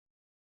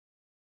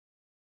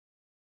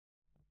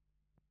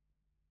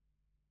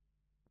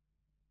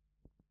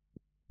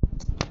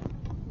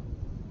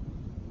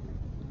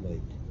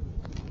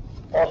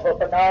Ons wil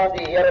vanaand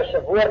die Here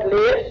se woord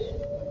lees.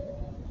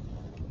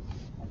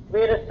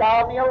 2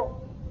 Samuel,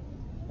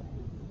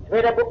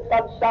 tweede boek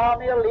van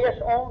Samuel, lees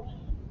ons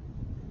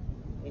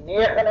die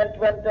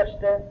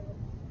 29ste,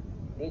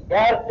 die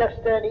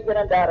 30ste en die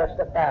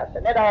 31ste verse.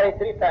 Net daar die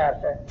 3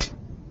 verse.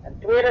 In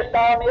 2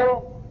 Samuel,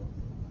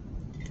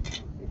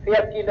 die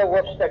 14de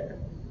hoofstuk,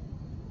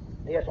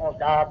 lees ons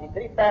daar die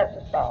 3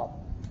 verse saam,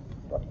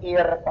 tot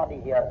eer van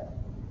die Here.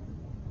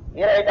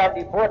 Hier het dan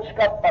die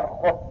boodskap van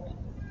God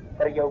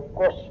vir jou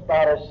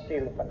kosbare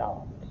siel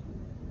vanaand.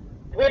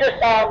 2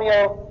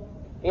 Samuel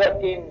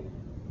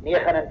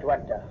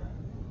 14:29.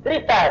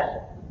 3 verse.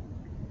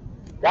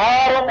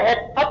 Daarom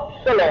het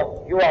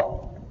Absalom Joab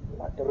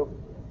laat roep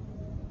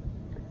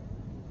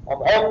om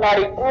hom na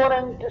die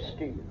koning te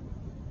stuur.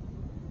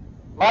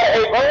 Maar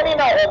hy wil nie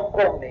na hom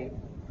kom nie.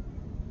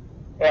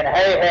 En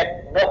hy het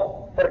nog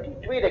vir die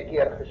tweede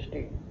keer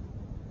gestuur.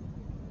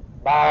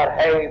 Maar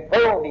hy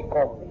wil nie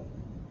kom nie.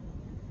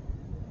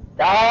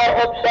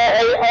 Daarop sê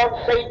hy aan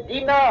sy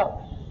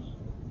dienaars: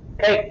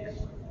 kyk,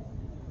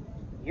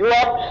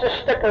 Joab se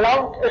stuk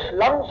land is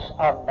langs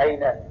aan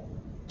myne,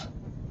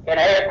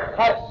 en hy het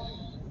gas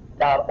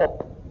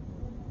daarop.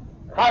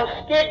 Gaan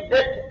steek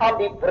dit aan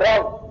die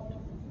brand.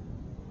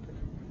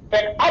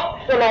 En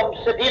Absalom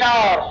se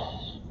dienaars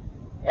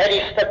het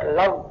die stuk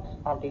land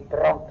aan die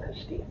brand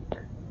gesteek.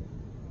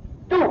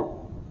 Toe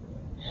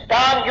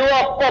staan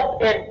Joab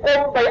op en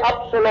kom by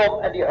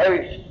Absalom in die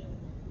huis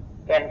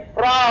en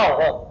vra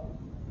hom: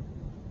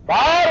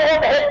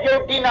 waarom het jou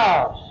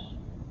dienaars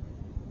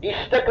die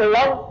stuk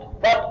land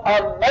wat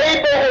aan my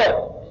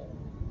behoort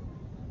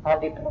aan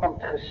die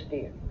brand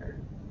gesteek?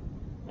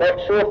 Tot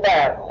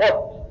sover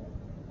God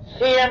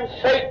seën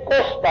sy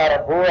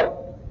kosbare woord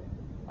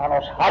aan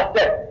ons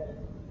harte.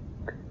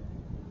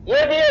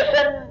 Hierdie is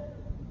 'n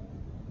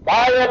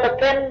baie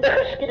bekende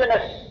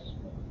geskiedenis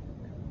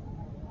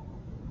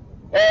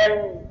en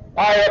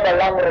baie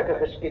belangrike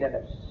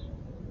geskiedenis.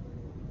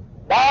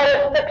 Daar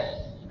is niks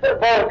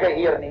verborge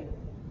hier nie.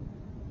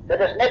 Dit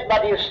is net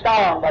wat hier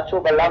staan wat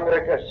so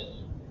belangrik is.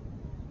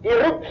 Die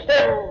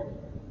roepstem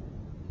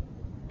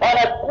van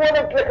 'n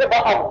koninklike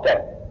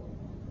beampte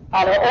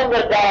aan 'n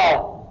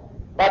onderdaan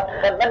wat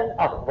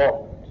geminag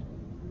word.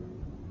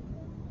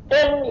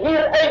 En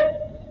hieruit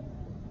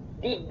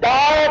die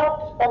daad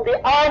om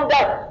die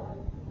aandag,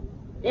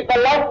 die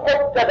belang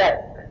op te wek.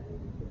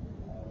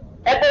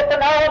 Ek wil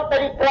vanaand met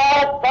die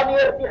praat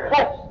wanneer die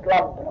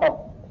gaslamp brand.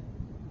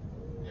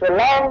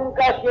 Solank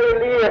as jy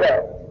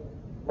lewe,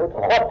 moet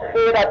God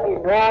gee dat jy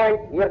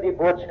nooit hierdie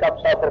boodskap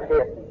sal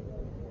vergeet nie.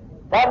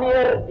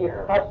 Wanneer die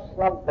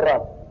gaslamp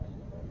brand,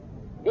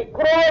 die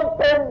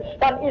kroonprins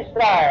van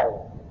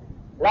Israel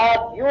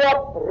laat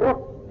Joab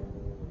roep.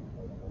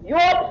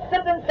 Joab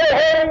sit in sy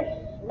huis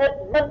met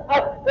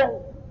minagting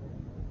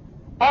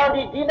aan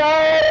die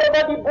dienaar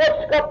wat die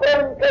boodskap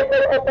bring, kyk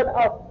hy op en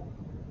af.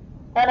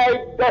 En hy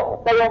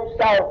dog by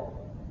homself: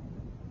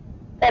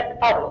 ek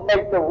ag my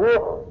te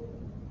hoog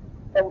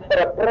om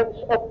vir 'n prins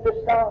op te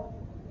staan.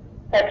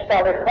 Ek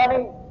sal nie gaan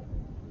nie.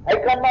 Hy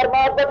kan maar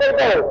maak wat hy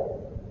wil.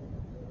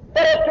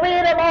 Vir 'n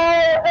tweede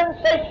maal in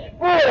sy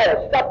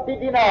spore stap die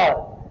dienaar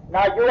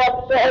na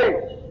Joab se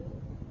huis.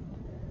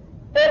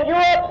 En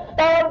Joab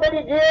staan by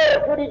die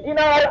deur toe die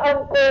dienaar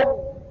aankom.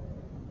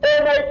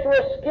 En hy so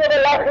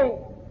skewe lachie.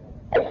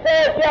 Hy sê: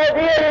 is jy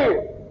alweer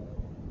hier?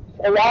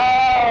 Sê: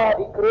 ja,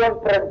 die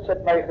kroonprins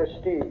het my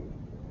gestuur.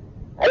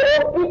 Hy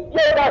roep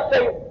jou na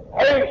sy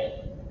huis,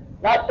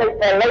 na sy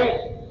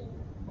paleis.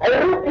 Hy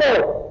roep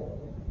jou.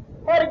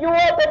 Maar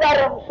Joab het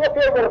daarom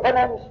soveel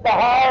oorwinnings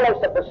behaal. Hy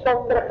is 'n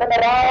besondere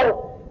generaal.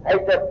 Hy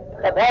het 'n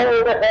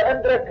geweldige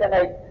indruk en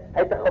hy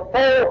het 'n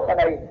gevolg en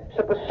hy is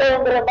 'n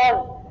besondere man.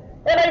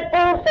 En hy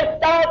voel sy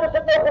status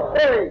het nou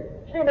gegroei.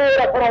 Sien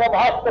nodig vir hom om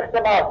hastig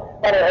te maak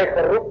wanneer hy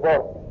geroep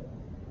word.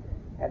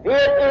 En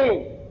weet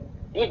u,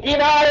 die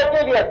dienaar het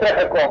nie weer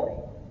teruggekom nie.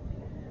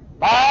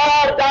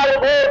 Maar daar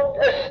word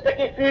 'n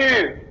stukkie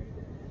vuur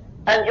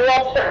in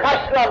Joab se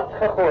gasland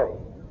gegooi.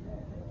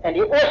 En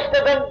die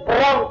oostewind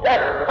brand 'n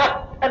gat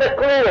in 'n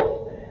kloof.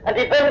 En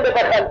die winde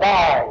begin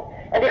waai.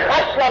 En die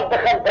gasland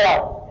begin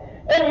brand.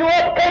 En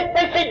Joab kyk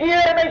by sy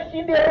deur en hy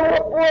sien die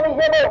rook bo in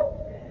die hemel.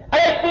 En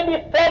hy sien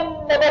die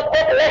vlamme wat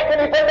oplek en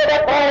die winde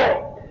wat waai.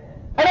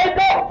 En hy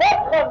dink: wat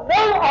gaan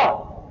nou aan?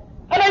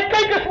 En hy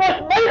kyk, is mos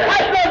my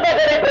gasland wat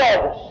in die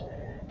brand is.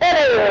 En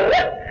hy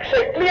ruk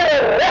sy klere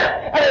reg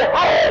en hy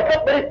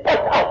hardloop by die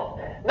pad af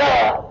na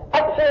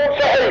Absalom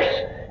se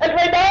huis. En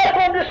my daar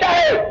kom te sê: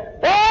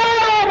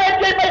 waarom het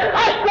jy my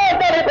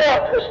gasland aan die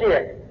brand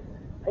gesteek?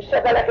 Hy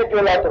sê: wel, ek het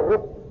jou laat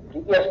roep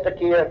die eerste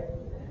keer,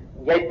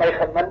 en jy het my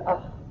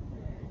geminag.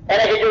 En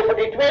ek het jou vir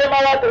die tweede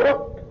maal laat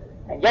roep,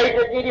 en jy het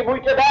dit nie die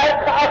moeite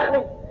werd geag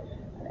nie.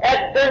 En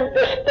ek dink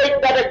dis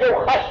tyd dat ek jou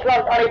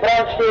gasland aan die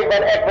brand steek,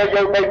 want ek wil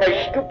jou by my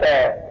stoep hê,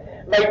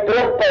 my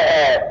trompe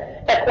hê.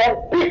 Ek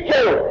ontbied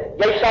jou,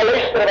 jy sal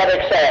luister wat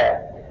ek sê.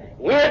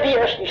 Hierdie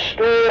is die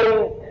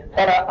storie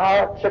van 'n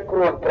aardse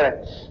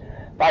kroonprins.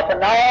 Maar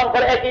vanaand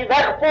wil ek u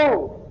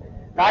wegvoer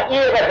na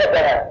ewige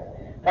dinge.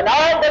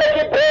 Vanaand wil ek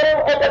u bring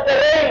op 'n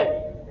terrein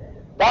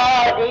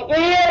waar die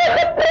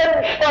enige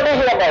prins van die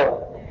hemel,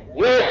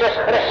 Jezus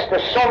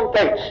Christus,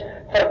 somtyds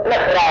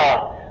verplig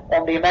raak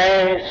om die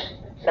mens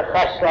se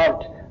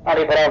gasland aan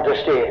die brand te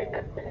steek.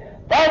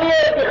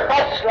 Wanneer die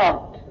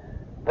gasland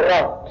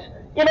brand,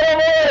 iemand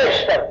een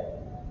mooister,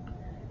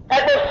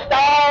 ek wil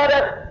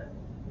stadig,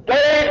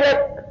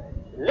 duidelik,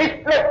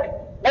 lieflik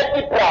met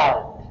u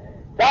praat.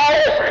 Daar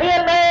is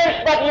geen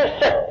mens wat hier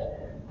sit,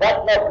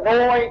 wat nog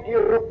nooit die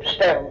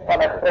roepstem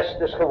van een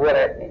Christus gehoor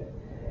het nie.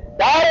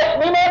 Daar is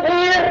niemand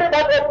hier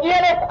wat op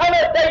een of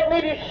ander tyd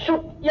nie die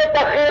soet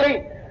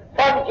evangelie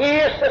van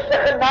Jezus se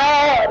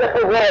genade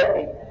gehoor het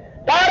nie.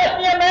 Daar is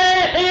nie een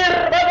mens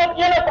hier wat op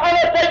een of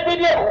ander tyd nie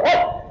die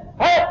God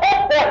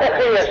opdracht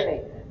gegee is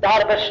nie.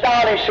 Daar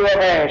bestaan nie so'n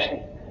mens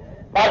nie.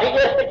 Maar die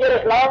eerste keer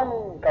is lang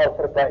al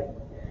voorbij.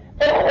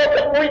 En God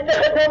het moeite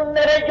gedoen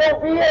en hy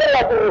jou weer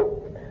laat roep.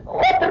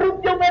 God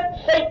roep jou met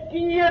sy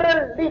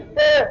tere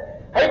liefde.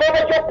 Hy wil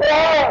met jou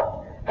praat.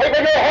 Hy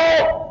wil jou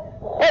help.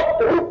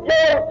 God roep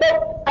jou tot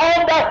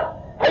aandag.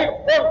 Hy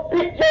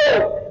ontbied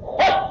jou.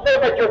 God wil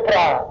met jou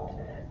praat.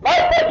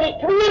 Maar vir die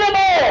tweede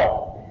maal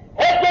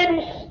het jy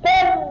die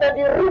stem en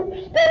die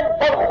roepstem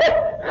van God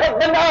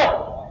geminag.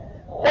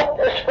 God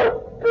is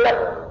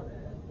verplig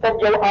om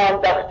jou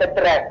aandag te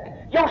trek.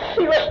 Jou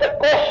siel is te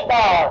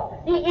kostbaar.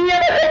 Die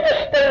ewigheid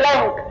is te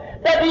lang,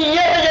 dat die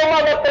Here jou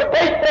maar wat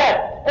verby trek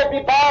op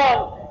die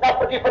baan, na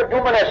vir die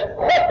verdoemenis.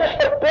 God is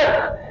verplig.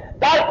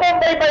 Daar kom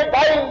by my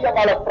baie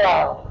mal 'n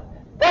vraag.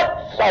 Wat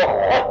sal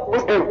God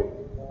moet doen?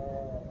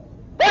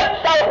 Wat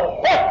sal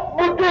God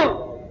moet doen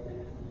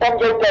om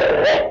jou te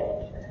red?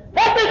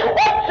 Wat is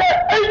God se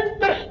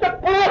uiterste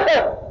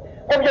poging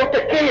om jou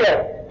te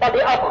keer van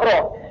die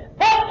afgrond?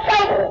 Wat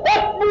sal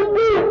God moet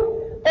doen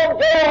om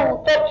jou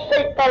tot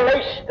sy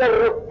paleis te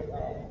roep?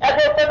 Ek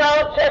wil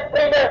vanaand sê,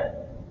 vriende,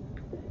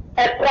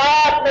 ek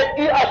praat met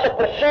u as 'n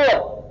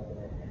persoon,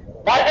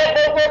 maar ek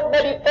wil ook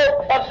met die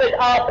volk van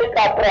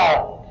Suid-Afrika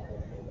praat.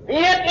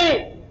 Weet u,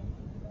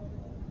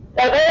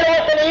 terwyl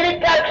ons in hierdie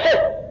kerk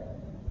sit,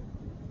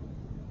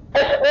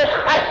 is ons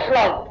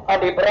gasland aan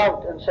die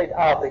brand in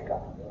Suid-Afrika.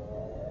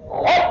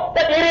 God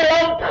het hierdie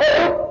land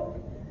geroep.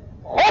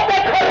 God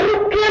het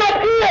geroep keer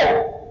op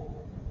keer.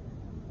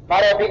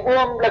 Maar op die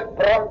oomblik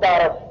brand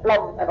daar 'n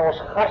vlam in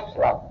ons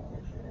gasland.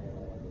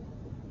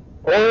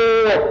 O,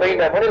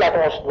 vriende, moet nie laat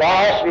ons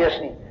dwaas wees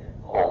nie.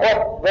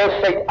 God wil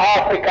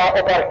Suid-Afrika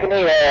op haar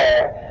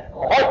knieë.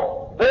 God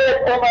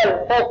weet om 'n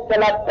volk te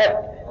laat bid.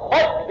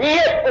 God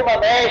weet om 'n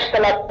mens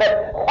te laat bid.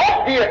 God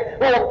weet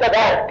hoe om te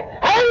werk.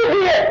 Hy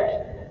weet.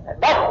 En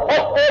mag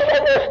God ons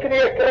op ons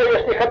knieë kry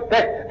is die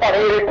gebed van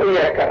hierdie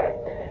preker.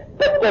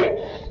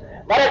 Betyds.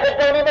 Maar ek het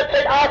nou nie met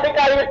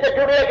Suid-Afrika hier te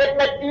doen, ek het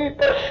met u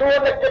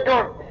persoonlik te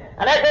doen.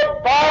 En ek wil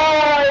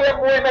baie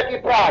mooi met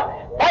u praat.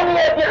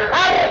 Wanneer die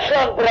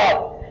garsland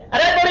brand, en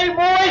ek wil u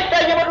mooi sê,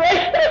 jy moet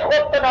luister as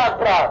God vanaand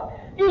praat.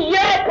 Die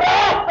Here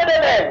praat met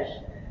 'n mens.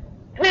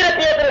 2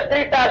 Petrus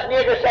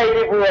 3:9 sê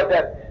die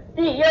woorde.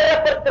 Die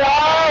Here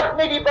vertraag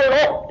nie die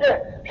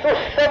belofte, soos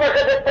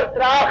sommige dit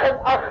vertraging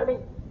ag nie.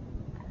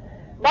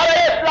 Maar hy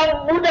is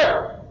langmoedig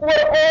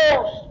oor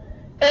ons,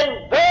 en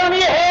wil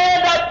nie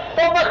hê dat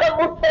sommige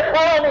moet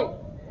vergaan nie,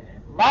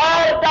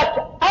 maar dat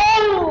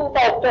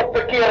almal tot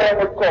bekering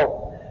moet kom.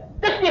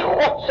 Dis nie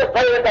God se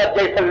wil dat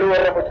jy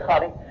verlore moet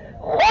gaan nie.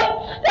 God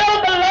stel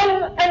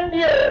belang in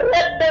die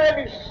redding en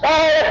die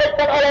saligheid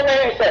van alle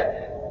mense.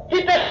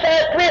 Pieter sê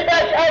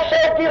 2:11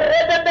 sê, die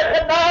reddende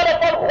genade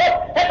van God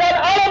het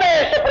aan alle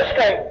mense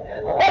verskyn.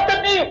 God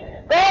het nie,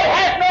 God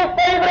has no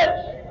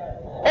favorites.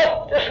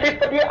 God is lief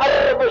vir die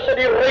armes en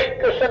die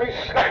rykes en die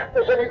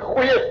slegtes en die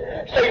goeies.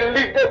 Sy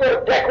liefde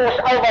oordek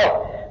ons almal.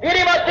 Weet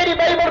jy wat sê die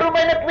Bybel,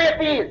 Romeine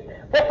 2:4?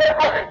 Of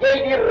verag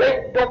jy die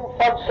rykdom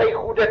van sy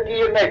goeie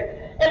tierenheid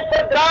en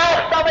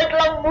verdraagsaamheid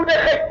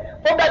langmoedigheid,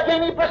 omdat jy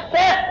nie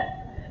besef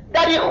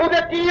dat die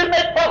goeie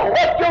tierenheid van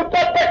God jou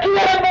tot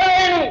bekering wil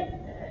hê nie.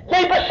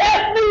 Jy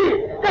besef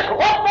nie, dis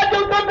God wat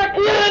jou tot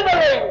bekering wil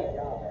hê nie.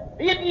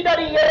 Weet jy dat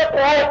die Here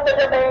praat met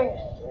 'n mens?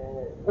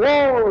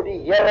 O,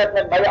 die Here het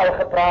met my al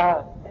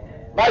gepraat.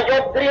 Maar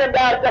Job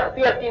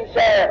 33:14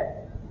 sê,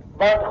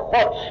 want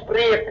God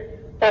spreek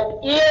op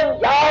een,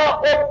 ja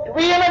op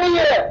 2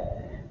 maniere,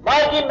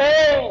 maar die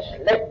mens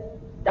let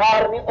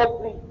daar nie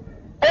op nie.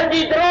 In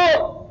die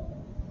droom,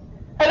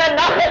 in 'n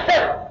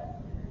naggesig,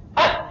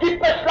 as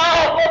diepe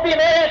slaap op die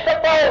mense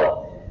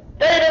val,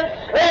 tydens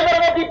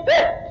slemering op die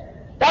bed,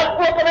 dan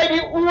open hy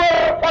die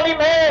oor van die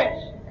mens,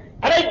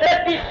 en hy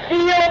druk die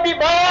siel op die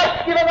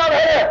waarskuwing aan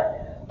hulle,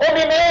 om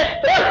die mens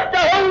terug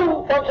te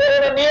hou van sy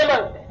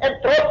onderneming en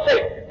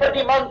trotsheid vir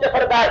die man te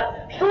verwerk,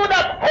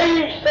 sodat hy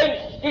sy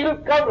siel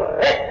kan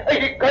red uit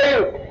die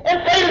kuil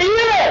en sy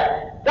lewe,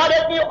 dat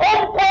dit nie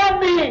omkom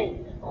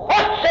nie.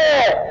 God sê,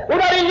 hoe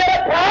dat die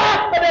Here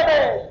praat met 'n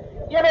mens,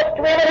 1 of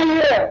 2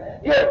 maniere,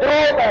 deur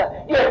drome,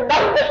 deur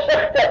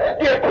naggesigte,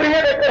 deur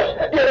predikers,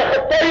 deur 'n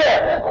getuie.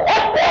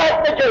 God praat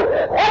met jou.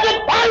 God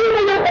het baie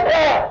met jou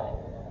gepraat.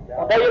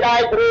 Want jy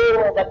daai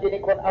droom wat jy nie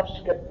kon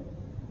afskip.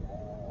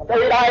 Want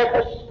jy daai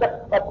gesig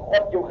wat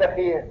God jou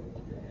gegee het.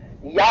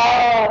 Die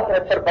jaren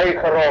het voorbij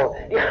gerold,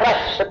 die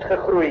gras het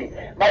gegroeid.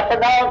 Maar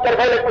vanavond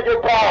terwijl ik met jou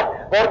praat,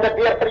 wordt het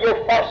weer voor jou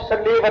vast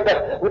en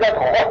levendig, hoe dat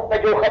God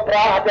met jou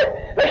gepraat heeft.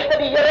 Luister,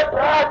 die Heere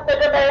praat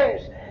met de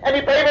mens. En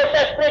die Bijbel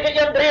zegt, spreken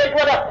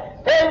 1:23,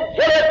 en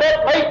jullie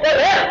tot mij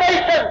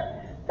terechtwijzen,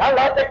 dan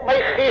laat ik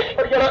mijn geest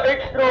voor jullie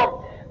uitstroom.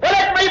 Wil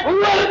ik mijn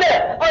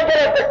woorden aan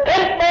jullie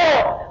bekend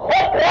maken.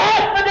 God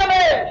praat met de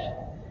mens.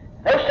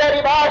 Nou zei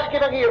die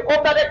waarschuwing hier,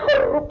 omdat ik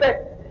geroepen heb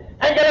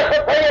en jullie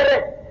geweigerd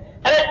heb.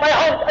 En ik mijn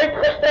hand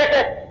uitgestrekt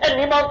heb en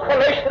niemand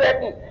geluisterd heeft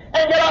niet.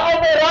 En jullie al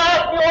mijn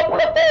raad niet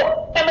opgevolgd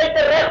en mij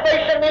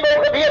terechtwijzen niet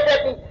mogen geweerd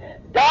heeft niet.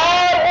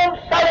 Daarom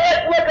zal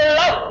ik ook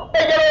lach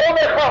bij jullie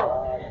ondergang.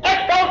 Ik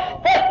zal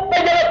spot bij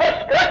jullie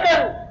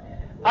verschrikken.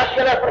 Als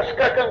jullie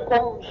verschrikken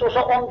komt zoals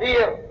een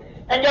ondier.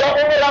 En jullie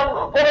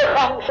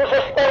ondergang zoals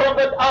een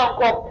stormwind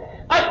aankomt.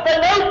 Als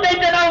benauwdheid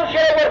en angst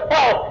jullie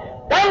overvalt,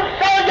 dan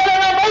zal jullie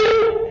naar mij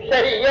roepen,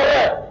 zei de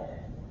Heere.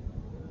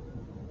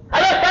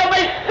 Hulle zal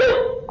mij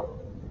zoeken,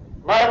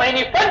 maar mij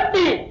niet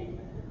vinden,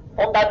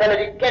 omdat hulle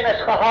die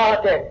kennis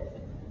gehad het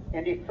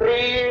en die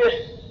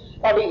vrees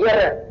van die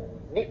Heere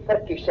niet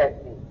verkies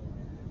het nie.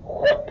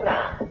 God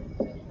praat.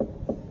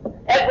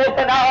 Ik wil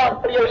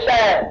vanavond voor jou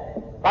zeggen,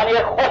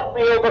 wanneer God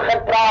met jou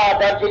begint praten,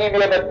 dan je niet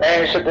meer met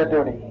mensen te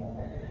doen nie.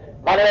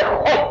 Wanneer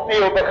God met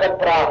jou begint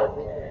praten.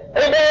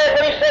 En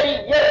hij zei,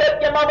 die Heere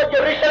heeft je man met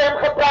Jeruzalem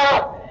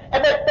gepraat.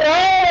 En met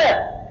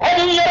tranen. En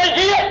die Heere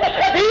Jezus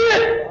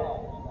gevierd.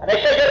 En hij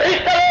zei,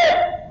 Jeruzalem.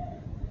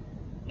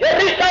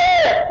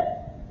 Jeruzalem.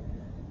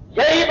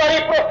 Jij maar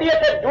die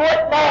profeten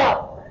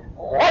doodmaakt.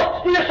 God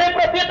stuurt zijn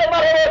profeten,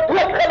 maar hij wordt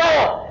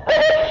doodgemaakt. Hij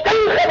wordt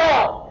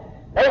stilgemaakt.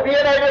 Nou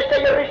weer hij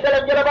zei,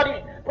 Jeruzalem, jullie maar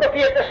die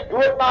profeten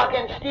doodmaken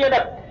en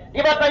stenen.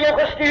 Die wat naar jou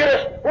gestuurd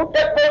is. Hoe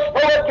dikwijls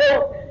wou ik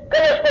jou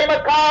kennis bij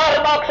elkaar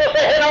maak, zoals de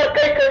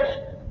hennerkijkers.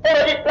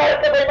 Onder die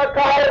plekken bij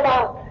elkaar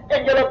maak.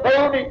 En jullie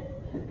bouw niet.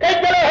 Kijk,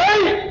 jullie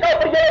huis zal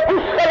voor jullie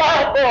boes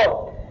gelaten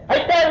worden.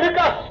 Hij zei in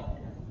Lucas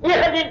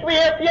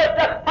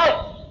 19:42, als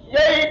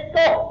jij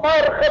toch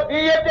maar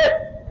gebeurd hebt.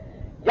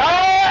 Ja,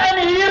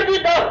 en hier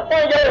die dag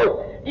van jou,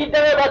 die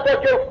dingen wat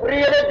tot jou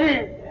vrede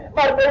dient.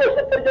 Maar nu is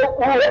het voor jou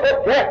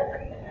oorgedekt.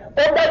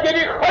 Omdat je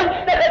die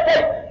gunstige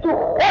tijd, toen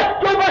God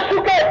jou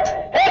bezoek heeft,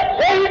 het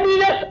zij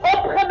niet eens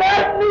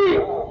opgemerkt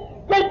niet.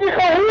 Jy het nie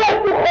gehoord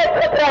hoe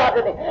God gepraat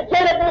het nie. Jy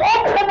het nie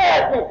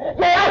opgemerkt nie.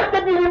 Jy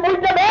achter nie die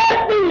moeite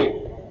werd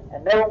nie.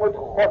 En nou moet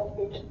God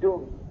iets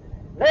doen.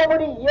 Nou moet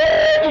die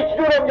Heer iets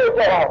doen om jou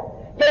te helpen.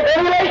 Jy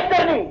wil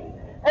luister nie.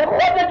 En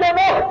God het jou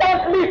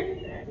nogtans lief.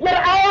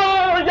 Hier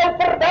al jou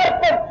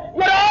verwerping,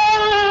 hier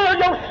al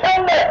jou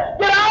sonde,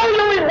 hier al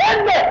jou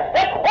ellende,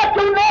 het God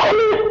jou nog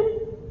lief.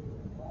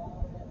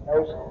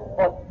 Nou is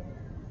God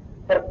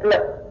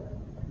verplicht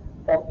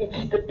om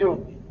iets te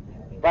doen.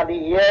 Want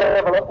die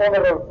Heere wil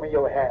onderhoud met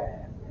jou hê.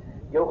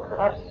 Jou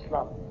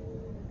garsland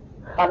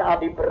gaan aan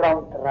die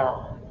brand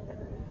raak.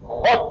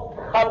 God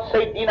gaan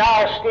sy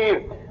dienaar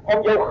stuur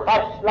om jou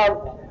garsland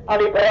aan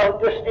die brand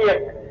te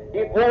steek.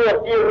 Die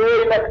woord, die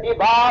roeilig, die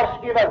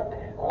waarschuwing.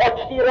 God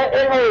stuur 'n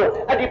engel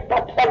in die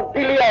pad van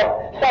Biliam.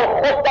 Sal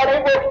God dan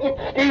ook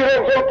iets stuur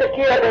om jou te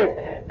keer.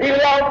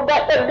 Biliam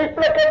was 'n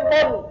lieflike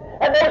man.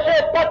 En nou is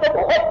hy op pad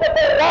om God te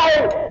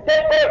verraai.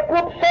 Dit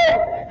verkoopsom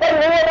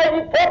verloor hy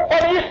die volk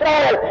van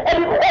Israël. En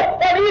die God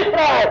van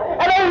Israël.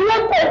 En hy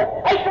loop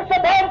hy is so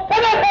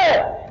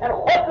waansinnige. En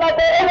God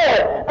laat hy engel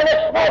en 'n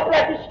smal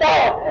plekkie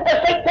staan. En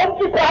sy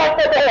donkie praat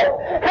met hom.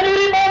 En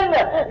hierdie man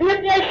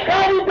weet nie, hy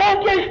schaam die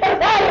donkie, hy is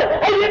verwar.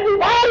 Hy weet nie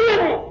waar hy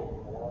nie.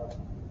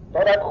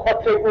 Totdat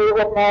God sy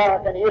oor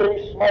maak en hier in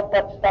die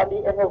smalpad staan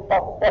die engel van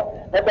God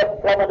met 'n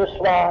vlammende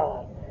zwaard.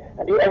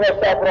 En die engel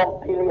sê vir hom,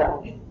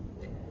 Biliam,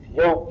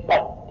 jou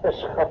pad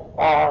is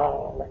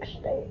gevaarlik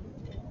steil.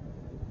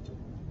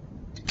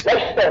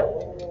 Luister,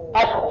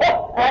 as God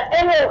 'n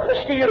engel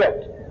gestuur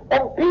het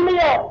om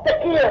Biliam te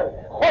keer,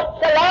 God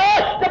se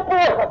laaste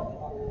poging,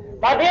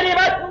 maar weet jy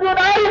wat doen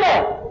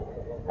hy?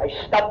 Hy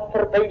stap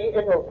verby die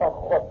engel van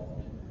God.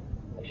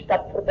 Hy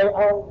stap verby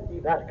al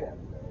die werke.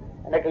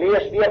 En ek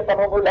lees weer van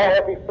hom hoe lê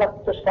op die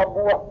vlaktes van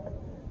Moab.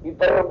 Die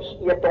wurms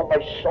eet om my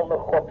sonder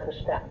God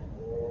gesterf.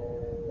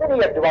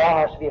 Nie 'n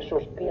dwaas wees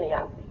soos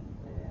Biliam.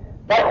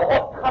 Maar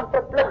God gaan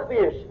verplig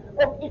wees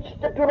om iets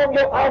te doen om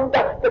jou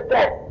aandag te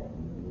trek.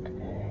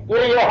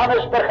 Hier in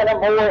Johannesburg in 'n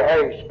mooi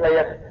huis bly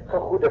 'n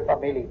gegoede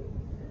familie.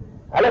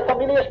 Hulle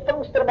familie is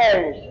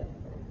Pinkstermense.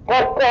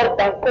 Kort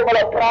dan kom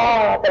hulle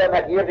praat en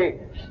met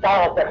hierdie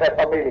statige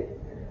familie.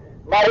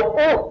 Maar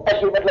as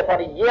jy met hulle van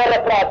die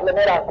Here praat, hulle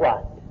net aan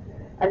kwaad.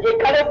 En jy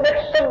kan ook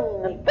niks sing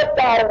en bid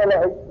daar in hulle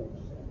huis.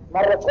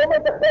 Maar hulle kom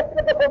uit 'n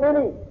Christelike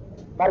familie.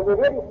 Maar jy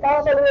weet die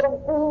samelewing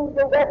voer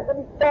jou weg in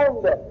die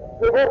sonde.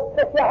 Jy word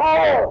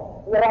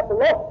sosiaal, jy raak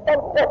los van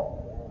God.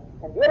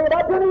 En weet jy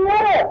wat doen die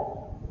Here?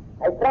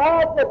 Hy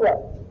praat met hulle.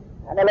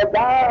 En hulle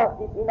jaag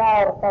die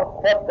dienaar van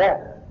God weg.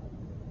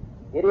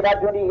 Weet jy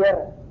wat doen die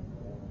Here?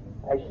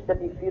 Hy sit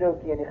die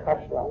vuurhoutjie in die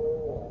garsland.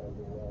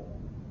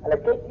 Hulle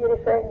kyk hier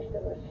die venster,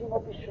 hulle sien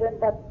op die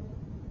swembad.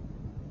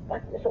 Wat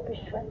is op die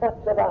swembad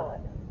se water?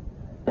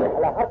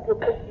 Hulle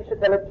hartklopkies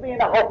het hulle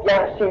 2,5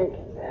 jaar sien.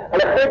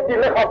 Hulle gryp die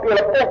lichaam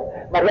op,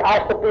 maar die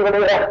aardsepie wil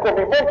nie regkom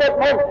nie. Mond tot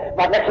mond,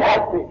 maar niks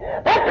help nie.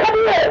 Wat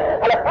gebeur?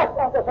 Hulle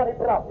gasland is aan die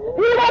brand.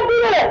 Hier wat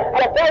doen hulle?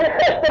 Hulle bel die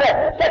Christene,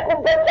 sy kom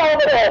bid saam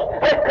met ons.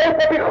 Hulle kruip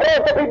op die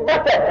grond, op die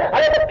matte.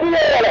 Hulle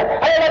bekeer hulle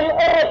laat die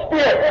orgel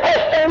speel. Hulle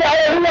sing die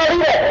halleluja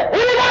liede.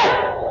 Hier wat?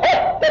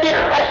 God het die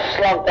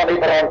gasland aan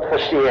die brand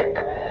gesteek.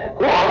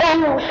 Hoe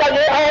gauw sal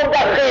jy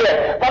aandag gee,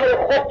 wanneer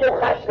God jou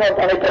gasland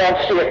aan die brand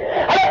steek?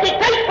 Hulle het die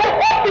tyd vir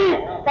God nie,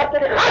 maar toe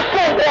die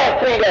gasland brand,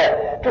 vriende,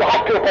 toe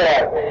hardloop hulle.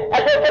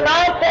 Ek wil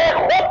vanavond sê,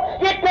 God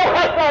steek jou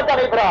gasland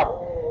aan die brand.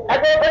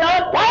 Ek wil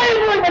vanavond baie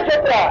mooi met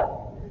jou praat.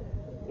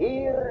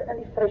 Hier in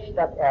die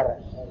Vrystaat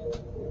ergens,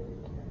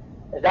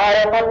 is daar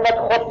een man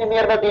wat God nie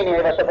meer wil dien nie,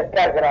 hy was op 'n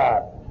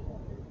kerkraad.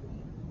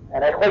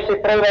 En hy gooi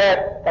sy vrou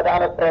weg, wat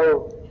aan 'n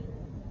vrou,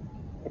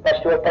 die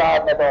pastoor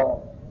praat met hom.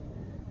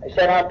 Hy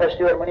sê aan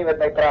pastoor, moet nie met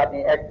my praat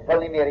nie, ek wil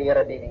nie meer die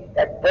Here dien nie,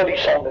 ek wil die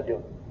sonde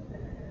doen.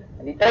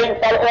 En die trein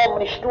val om, en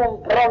die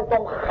stoom brand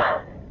om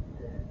gaaf,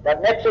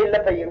 dat net sy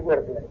lippe hier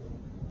oorbly.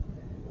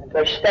 En toe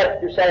hy sterf,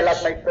 toe sê hy,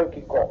 laat my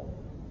vroukie kom.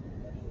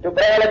 Toe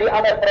bring hulle die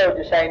ander vrou,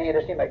 toe sê hy, nee,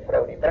 dis nie my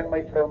vrou nie, bring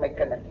my vrou, my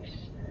kindertjies.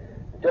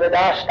 En toe hulle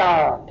daar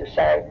staan, toe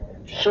sê hy,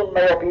 soen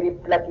my op hierdie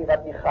plekkie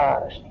wat nie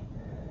gaar is nie,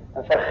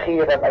 en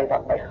vergewe my,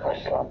 want my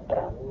gasland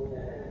brand.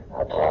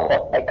 Dat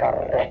God my kan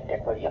red,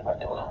 ek wil hemel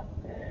toe gaan.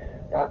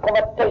 Daar kom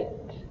 'n tyd,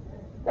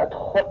 dat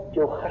God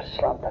jou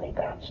gasland aan die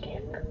brand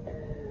steek.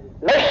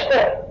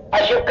 Luister,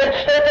 as jou kind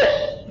stil is,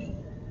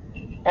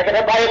 ek het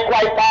 'n baie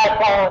kwaai pa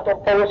gehad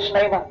op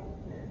Snyman.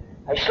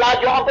 Hy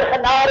slaat jou amper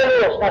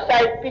genadeloos, dan sê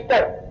hy,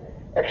 Pieter,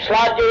 ek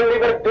slaat jou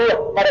liever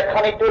dood, maar ek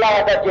gaan nie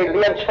toelaat dat jy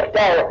leuns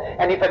vertel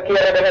en die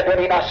verkeerde dinge doen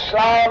nie. Dan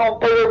slaan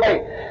onthou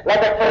my,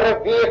 laat ek vir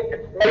 'n week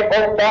my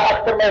wonde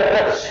agter my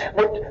rug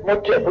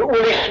moet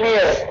olie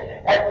smeer.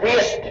 Ek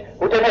weet,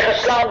 hoe het hy my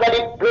geslaan dat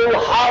die blauw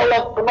haal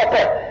en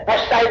knoppe. Dan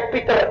sê hy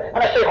Pieter,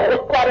 en as hy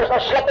goed kwaad is, dan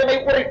slap hy my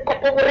oor die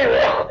kop en oor die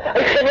rug.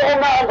 Hy gee nie om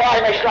na waar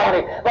hy my slaan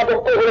nie, want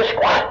om toe is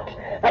kwaad.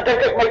 Dan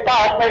dink ek, my pa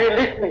het my nie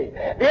lief nie.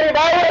 Weet jy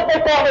waarom het my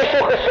pa my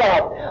so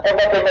geslaan?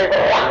 Omdat hy my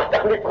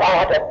prachtig lief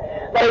gehad het.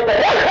 Maar hy het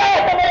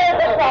rechtheid in my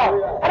ingeslaan.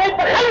 En hy het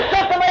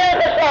beginsels in my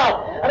ingeslaan.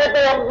 En hy het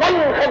my een man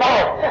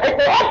gemaakt. Hy het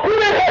my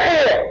opvoeding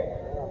gegee.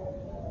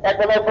 Ek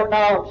wil nou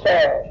vanavond sê,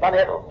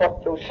 wanneer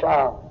God jou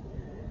slaan,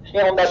 is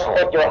nie omdat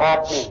God jou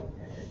haat nie,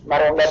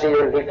 maar omdat hy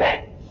jou lief het.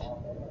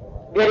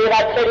 Weet jy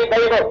wat sê die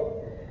Bybel?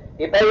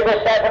 Die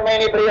Bybel sê vir my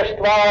in Hebreërs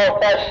 12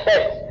 vers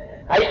 6,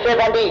 hy sê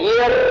van die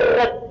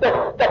Here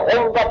tugtig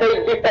hom wat hy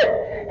lief het,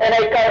 en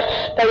hy kan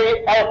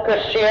stui elke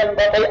seën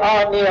wat hy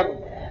aanneem.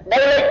 Nou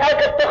lyk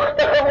elke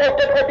tugtige woord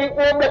dit op die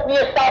oomblik nie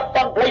 'n saak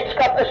van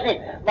blydskap is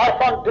nie, maar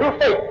van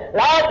droefheid.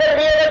 Later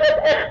lewe dit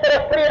egter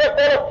 'n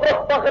vredevolle vrug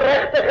van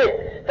geregtigheid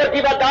vir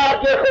die wat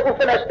daardeur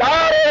geoefen is.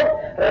 Daarom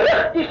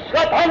rig die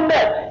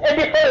slaphande en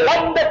die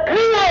verlamde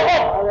knieë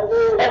op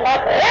en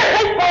maak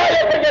regheid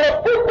paaie vir julle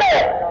voete,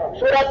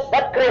 sodat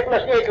wat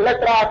kreeflis nie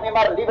lid raak nie,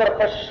 maar liewer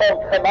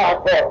gesond gemaak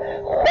word.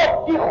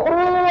 God, die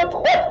groot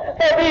God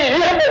van die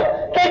hemel,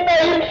 kyk na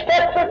hierdie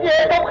skepsel die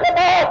het hom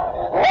gemaak.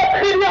 God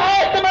gee die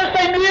asem in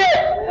sy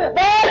neus.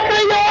 Waar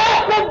kry jy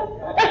asem?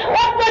 Is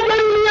God wat jou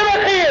die lewe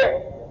gee.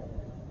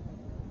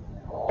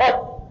 God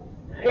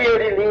gee jou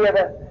die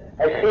lewe,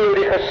 hy gee jou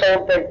die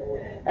gesondheid.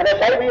 En as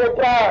hy met jou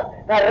praat,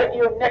 dan ruk jy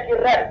jou nekkie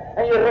reg,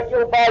 en jy ruk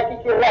jou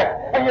baadjie reg,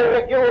 en jy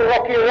ruk jou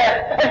rokkie reg,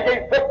 en jy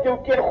bid jou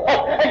teen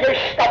God, en jy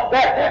stap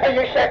weg, en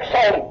jy sê ek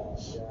sal.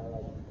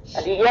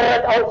 En die Here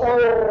het al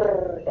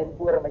oor en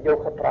oor met jou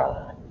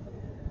gepraat.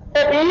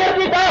 Op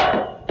hierdie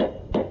dag,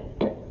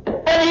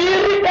 en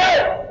hierdie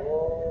tyd,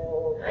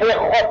 gee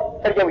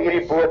God vir jou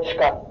hierdie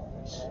boodskap.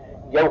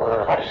 Jou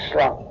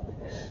gasland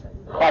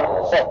gaan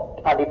God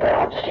aan die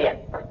brand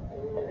steek.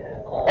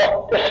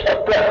 God is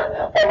verplig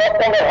om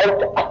 'n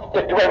onderhoud af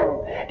te dwing.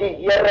 Die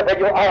Here wil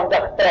jou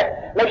aandag trek.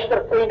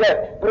 Luister vriende,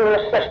 broer en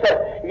suster,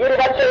 weet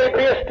wat sê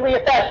Hebreërs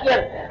 2 vers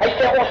 1? Hy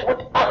sê ons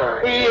moet ag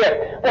gee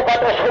op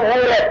wat ons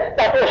gehoor het,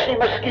 dat ons nie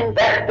miskien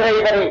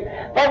wegdrywe nie.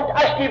 Want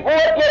as die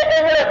woord deur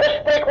engele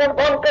gespreek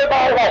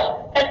onwankelbaar was,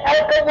 en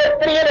elke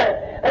oortreding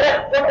en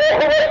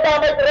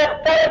ongehoorsaamheid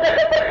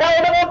regverdige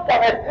vergelding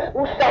ontvang het,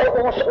 hoe sal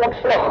ons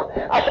ontvlug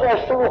as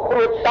ons so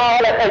groot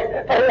zaligheid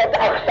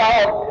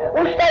verontagsaam?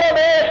 Hoe sal 'n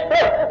mens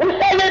vlug? Hoe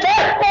sal jy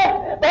wegkom?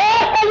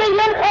 Waar sal jy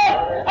heen gaan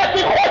as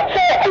jy God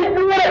se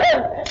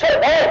uitnodiging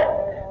verwerp?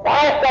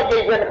 Waar sal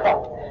jy heen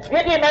gaan?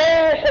 Weet die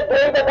mense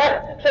drywe weg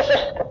soos 'n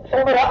skip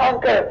sonder 'n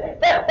anker,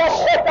 weg van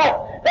God af,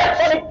 weg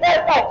van die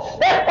kerk af,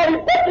 weg van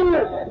die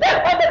bidtuur, weg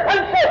van die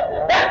beginsels,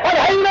 weg van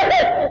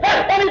heiligheid, weg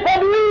van die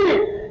familie.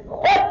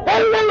 God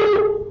wil jou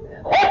roep,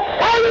 God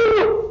sal jou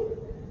roep.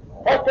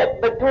 God het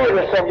bedoel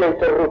om jou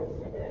te roep.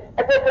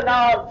 Ek wil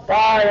vanavond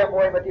baie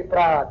mooi met u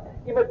praat.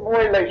 U moet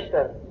mooi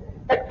luister.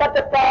 Ek vat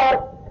 'n paar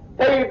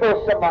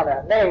Bybelse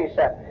manne,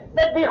 mense,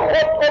 met wie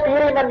God op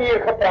hierdie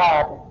manier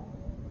gepraat het.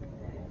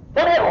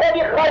 Wanneer God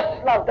die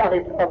gasland aan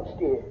die brand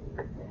steek,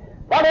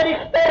 wanneer die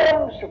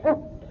storms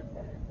woed,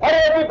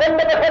 wanneer die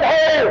winde begin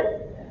huil,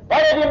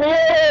 wanneer die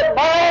mere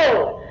maal,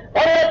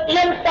 wanneer het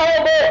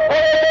eensaam word,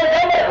 wanneer die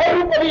jammer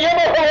geroep in die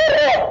hemel gehoor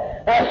word,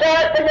 dan sê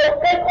ek vir jou,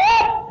 kyk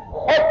op,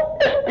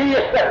 God is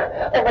besig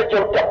om met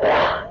jou te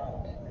praat.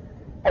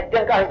 Ek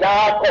dink aan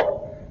Jakob.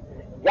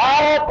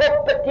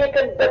 Jakob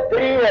beteken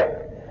bedrieger.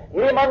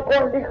 Hierdie man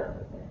kon lieg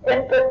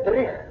en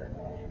bedrieg.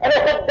 En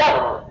op 'n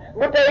dag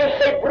moet hy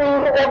sy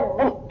broer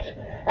ontmoet.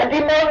 En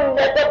die man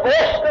met 'n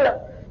worsteling,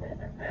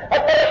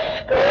 'n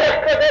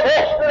verskriklike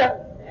worsteling.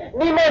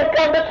 Niemand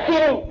kan dit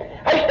sien.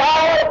 Hy is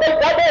daar by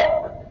Jakob.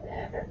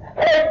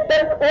 Hy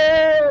dink,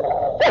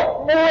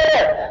 God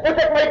moet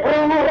ek my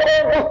broer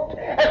ontmoet.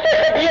 En sy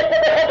gewete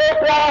begin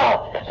doodplaas.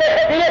 Sy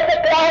gewete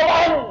klaar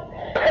aan.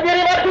 En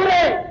hierdie wat doen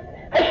hy?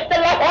 Hy is te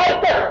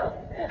lafhartig.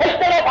 Hy is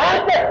te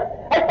lafhartig.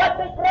 Hy vat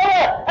sy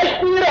vroue, hy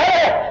stuur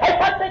hulle. Hy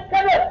vat sy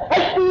kinders,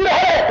 hy stuur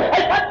hulle.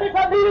 Hy vat sy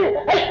familie,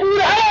 hy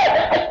stuur hulle.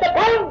 Hy is te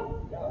bang.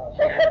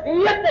 Sy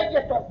gewete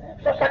eet hom,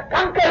 soos 'n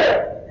kanker.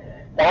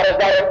 Daar is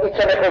daar iets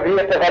in 'n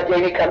gewete wat jy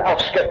nie kan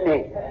afskud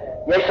nie.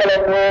 Jy sal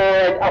hom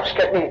nooit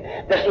afskud nie.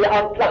 Dis die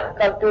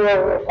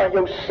aanklagkantoor van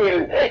jou siel,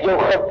 jou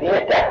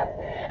gewete.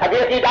 En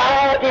weet jy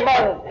daar, die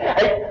man,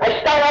 hy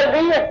staan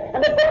alleen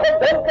en dit begin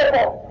donker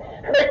word.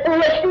 En hy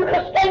voel hy stuur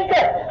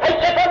geskenke. Hy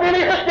het sy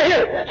familie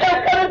gestuur. Sy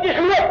kindertjies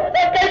loop,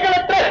 dan kyk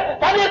hulle terug.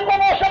 Wanneer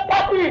kom ons op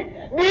pappie?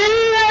 Nee,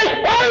 hy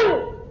is bang.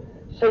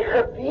 Sy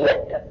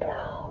gewete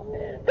praat.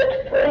 Dit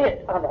vreet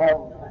aan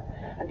hom.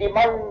 En die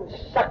man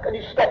sak in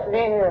die stof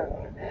neer.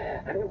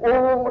 En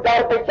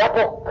daar by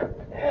Jakob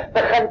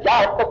begin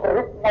Jakob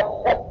roep na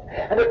God.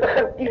 En dit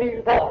begin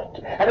 10:00 word.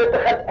 En dit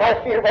begin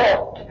 11:00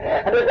 word.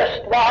 En dit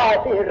is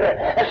 12:00.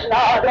 En is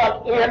nader aan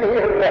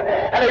 1:00.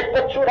 En hy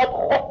bid so dat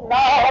God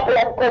nader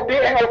hom kom, die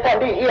engel van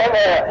die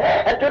Here.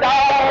 En toe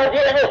daar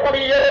die engel van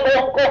die Here by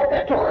hom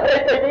kom, toe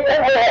gryp hy die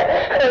engel.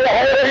 En hy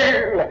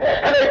huil.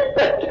 En hy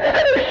bid.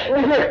 En hy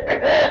smeek.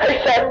 Hy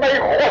sê, my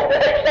God,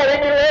 ek sal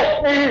nie los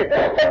nie.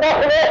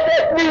 Vandag los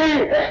ek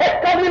nie. Ek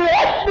kan nie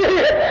los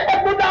nie. Ek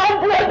moet 'n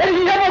antwoord in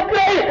die hemel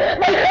kry.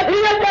 My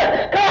gewete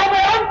kan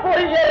my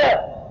antwoord,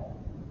 Here.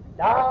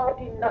 Daar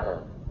die nag,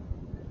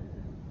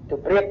 toe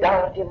breek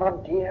daar die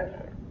man deur,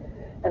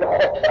 en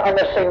God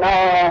verander sy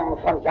naam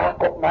van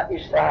Jakob na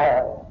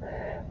Israel.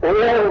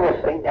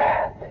 Vriende,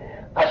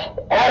 as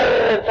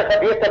ergens 'n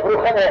gewete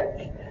vroeging het,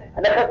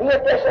 en 'n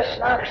gewete is 'n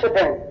snaakse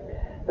ding,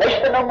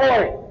 luister nou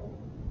mooi,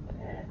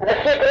 en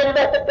ek seker in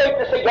die beste tyd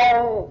is 'n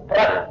jong,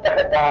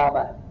 pragtige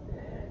dame,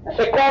 en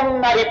sy kom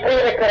na die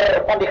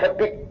prediker van die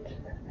gebied,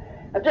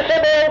 en toe sê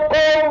hy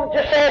kom,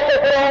 toe sê sy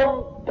vir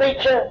hom,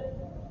 preacher,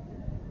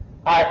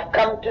 I've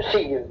come to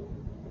see you.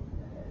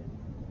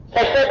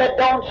 They said, but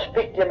don't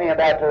speak to me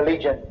about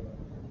religion.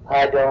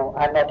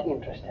 I'm not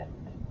interested.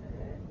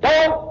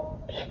 Don't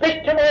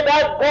speak to me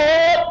about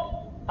God.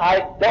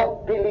 I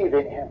don't believe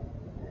in Him.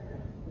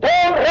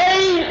 Don't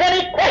raise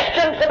any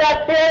questions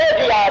about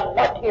theology. I'm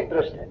not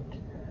interested.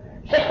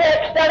 Ze zei,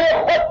 ik stel je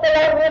God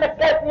belang nie in 'n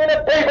kerk nie in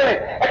 'n Bybel nie.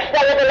 Ek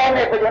stel je belang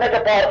nie, ek wil jou net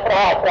 'n paar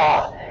vrae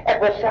vra. Ek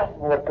wil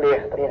selfmoord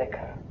pleeg,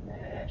 prediker.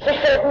 Sy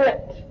sê, weet,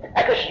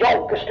 ek is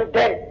jong, ek is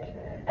student.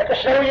 Ek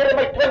is nou hier in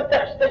my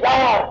 20ste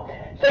jaar.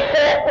 Sy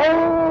sê,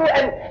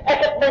 en ek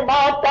het my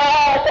ma en pa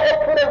se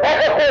opvoeding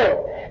weggegooi.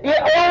 Die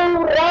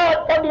ou raad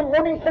van die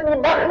moenies en die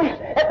magnies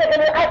het ek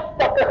in die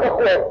aftakke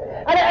gegooi.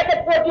 En ek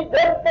het voor die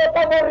drempel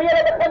van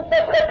morele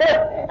beginsels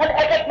geklim. En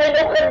ek het my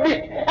nou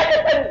geniet. Ek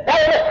het in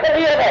duiles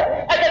gelewe.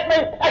 Ek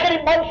het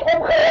die mans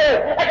omgeruil.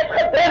 Ek het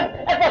gedrink.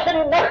 Ek was in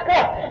die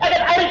nachtklap. Ek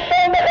het al die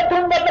sonde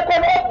gedoen wat ek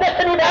kon opdis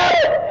in die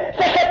wêreld.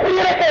 Sy sê,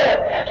 prediker.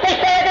 Sy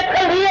sê, ek het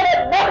gelewe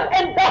nacht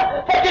en dag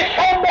vir die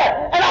sonde.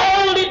 En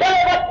al die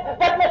dinge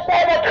wat my sê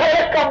wat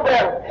geluk kan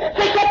bring.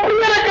 Sy sê,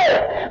 prediker.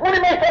 Moet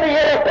nie my van die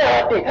Here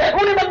praat nie.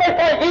 Moet nie met my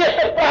van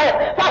Jesus praat.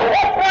 Van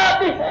God praat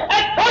nie.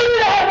 Ek wil nie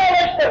daar nou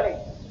luister nie.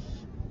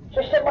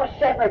 Sy sê, maar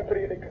sê my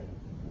prediker,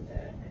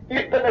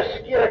 hier binne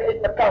skeer ek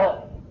uit mekaar.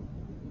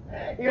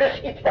 Hier is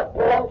iets wat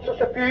brand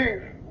soos 'n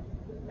vuur.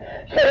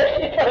 Sy is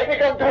iets wat ek nie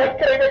kan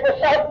doodkry, ek wil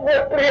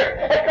selfmoord pleeg,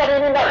 ek kan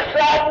nie nag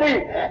slaap nie.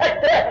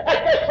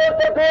 Ek is so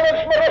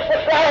verdoovingsmiddels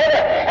verslaafde.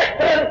 Ek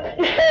drink,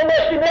 die sonde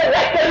is nie meer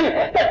lekker nie.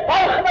 Dit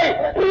volg my,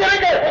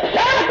 prediker,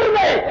 sê vir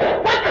my,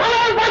 wat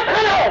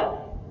gaan aan?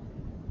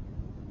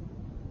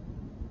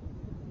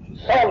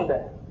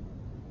 Sonde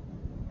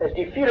is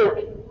die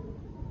vuurhoekie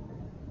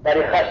wat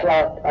die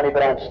garsland aan die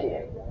brand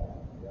steek.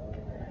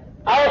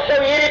 Also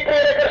hierdie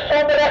prediker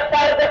sonde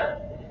regverdig,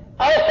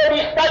 also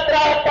die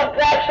stadraad van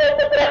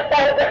Klerksdorp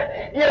regverdig,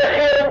 die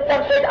regering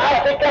van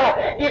Suid-Afrika,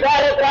 die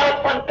wêreldraad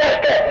van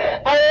kerke,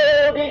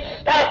 al die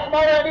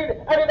staatsmannen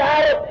in die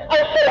wêreld,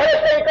 also hulle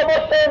sê kom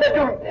ons sonde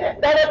doen,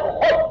 dan het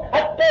God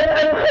het ten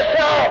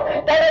ingeslaag,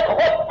 dan het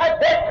God het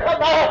wet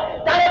gemaakt,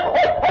 dan het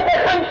God het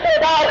beginsel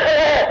daar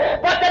gelê,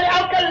 wat in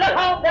elke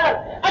liggaam daar,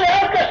 in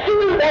elke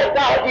siel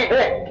daar die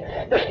wet.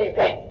 Dus die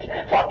wet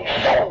van die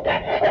sonde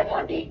en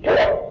van die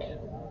dood.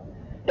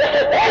 Dus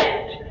een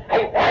wet,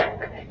 hy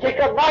werk. Jy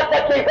kan maak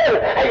wat jy wil,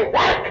 hy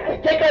werk.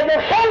 Jy kan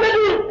jou sonde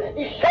doen.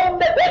 Die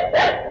sonde wet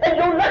werk in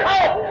jou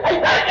lichaam. Hy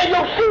werk in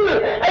jou siel.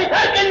 Hy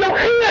werk in jou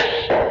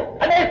gees.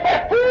 En hy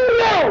vervoer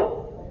jou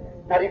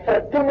na die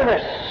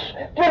verdoemenis.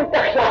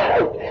 20 jaar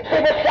oud.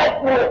 Sy was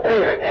selfmoord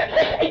pleeg.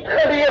 Sy is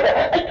uitgelewe,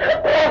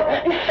 uitgebrand.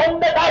 Die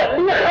sonde daar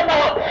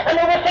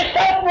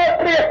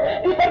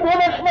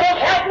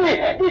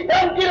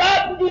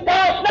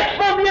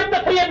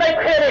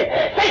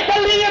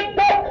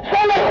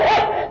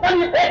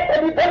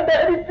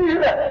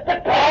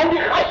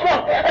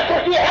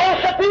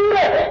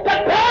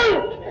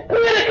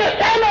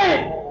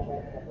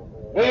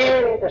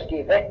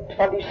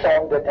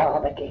sonde,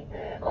 dametjie.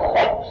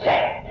 God sê,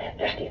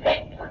 dis die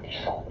wet van die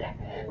sonde.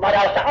 Maar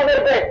daar's 'n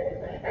ander wet.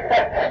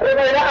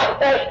 Romeine 8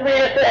 vers 2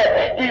 sê,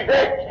 die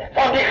wet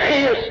van die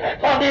gees,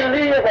 van die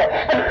lewe,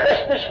 en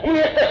Christus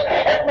Jesus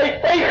het my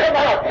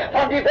vrygemaak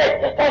van die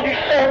wet, van die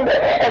sonde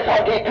en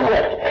van die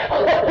dood.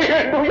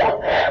 Halleluja.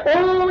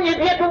 Jy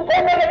weet hoe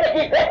wonderlik is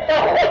die wet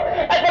van God.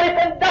 En wat ek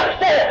vandag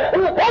sê,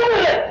 hoe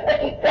wonderlik is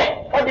die wet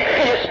van die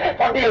gees,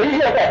 van die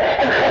lewe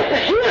en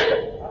Christus Jesus.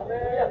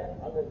 Amen.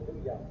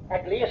 Halleluja.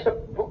 Ek lees 'n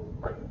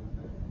boek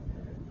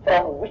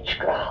From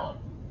Witchcraft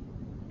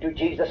to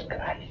Jesus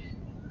Christ.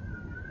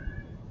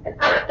 En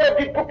agter op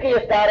die boekie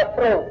is daar 'n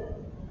vrou,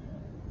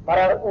 maar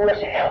haar oë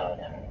is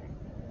helder.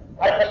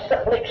 Haar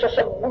gesig lyk soos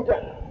 'n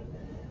moeder.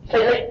 Sy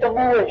lyk te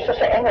mooi soos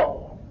 'n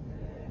engel.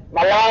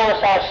 Maar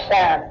langs haar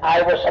staan,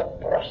 I was a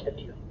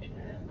prostitute.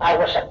 I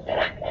was a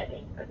drug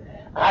addict.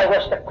 I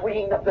was the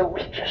queen of the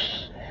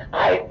witches.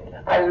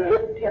 I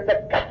lived in the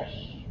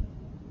gutters.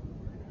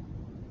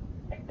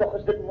 En toch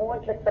is dit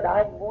moontlik vir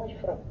daai mooi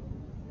vrou.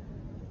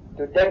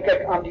 Toe dink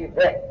ek aan die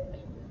wet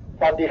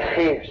van die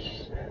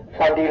gees,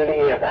 van die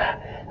lewe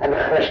en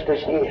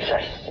Christus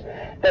Jesus.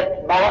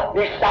 Dit maak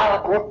nie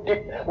saak hoe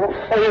diep, hoe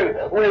veel,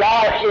 hoe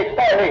laag jy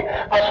val nie.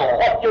 As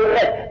God jou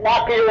red,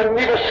 maak jy 'n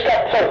nuwe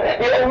skepsel.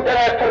 Die oude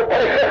het verby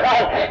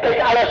gegaan. Kyk,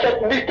 alles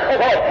het nuut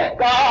geword.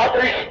 God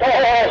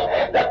restores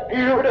the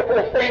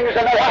beautiful things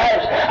in the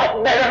lives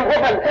of men and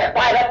women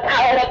by the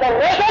power of the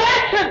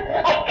resurrection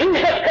of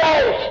Jesus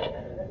Christ.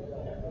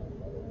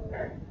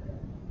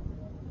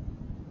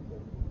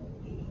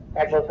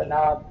 Ek wil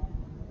vanavond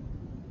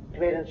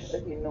tweedens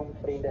vir u noem,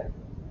 vriende.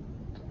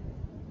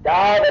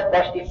 David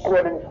was die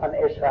koning van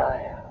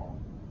Israel.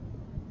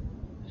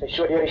 As hy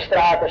so deur die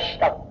strate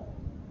stap,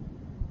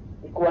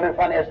 die koning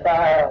van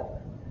Israel,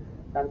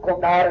 dan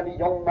kom daar in die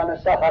jong man in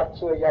sy hart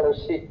so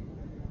jaloesie,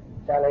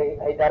 sal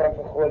hy daarom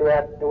vir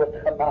Goliat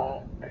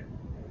doodgemaak.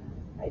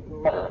 Hy het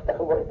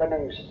magtige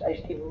oorwinnings, hy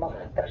is die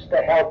magtigste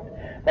held,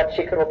 wat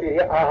seker op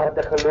hierdie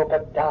aarde geloop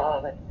het,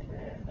 David.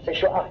 As hy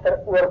so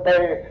agteroor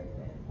buig,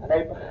 en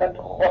hy begin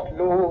God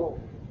loof,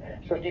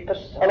 soos die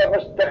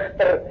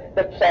psalmsdigter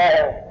dit sê,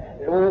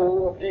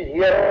 loof die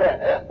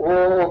Here,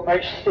 o my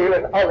siel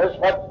en alles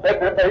wat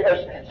binne my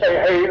is, sy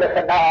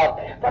heilige naam.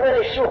 Wanneer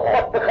hy so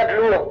God begin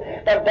loof,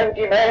 dan dink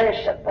die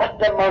mense,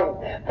 wat 'n man,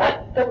 wat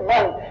 'n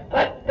man,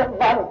 wat 'n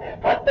man,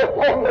 wat 'n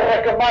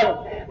wonderlike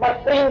man. Maar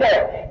vriende,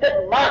 dit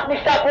maak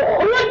nie saak hoe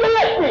groot jy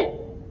is nie.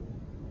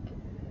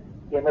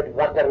 Jy moet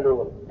wakker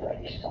loop vir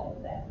die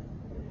sonde.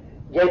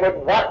 Jy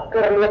moet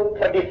wakker loop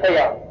vir die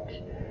vyand.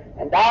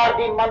 En daar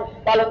die man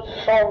val in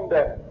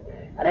sonde,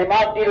 en hy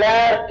maak die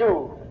leer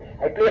toe.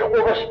 Hy pleeg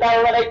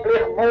overspel en hy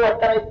pleeg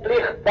moord en hy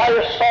pleeg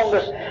baie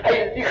sondes. Hy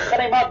lieg en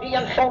hy maak die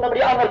een sonde met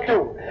die ander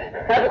toe.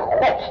 En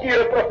God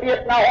stuur 'n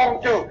profeet na hom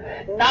toe.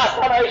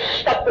 Nathan, hy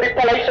stap by die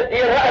paleise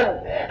deure in.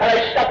 En hy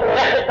stap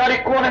reguit na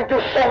die koning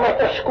toe sonder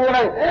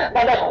verskoning.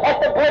 Want as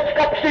God 'n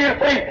boodskap stuur,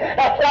 vriend,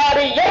 dan vra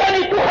die Here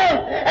nie toegang.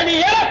 En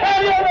die Here vra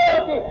nie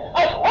onnodig nie.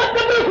 As God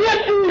 'n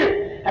profeet stuur.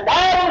 En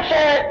daarom sê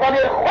ek,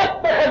 wanneer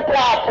God begin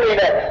praat,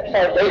 vriende,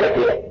 sal jy dit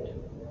weet.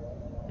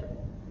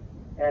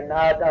 En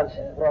Nathan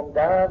sê vir hom,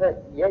 David,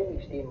 jy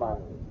is die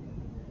man.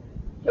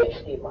 Jy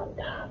is die man,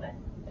 David.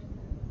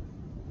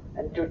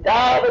 En toe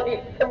David die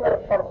vinger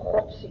van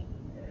God sien,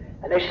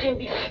 en hy sien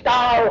die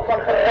staal van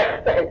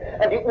geregtigheid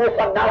in die oog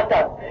van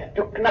Nathan,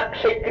 toe knak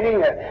sy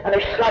knieë, en hy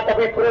slaat op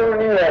die vrou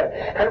neer,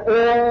 en o,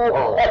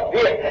 God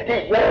weet, die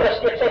Here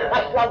steek sy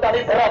gasland aan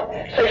die brand,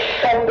 sy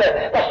sonde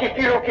was die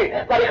vuurtjie,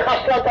 waar die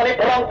gasland aan die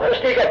brand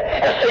gesteek het,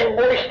 en sy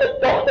mooiste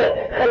dogter,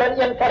 gil in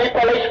een van die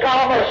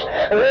paleiskamers,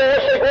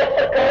 sy word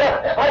verkrag,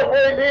 haar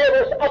mooi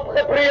lewe is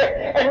afgebreek,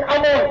 en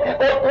Ammon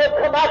word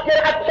doodgemaak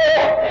deur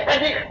Absalom, en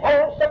die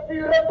valse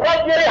vure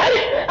brand deur die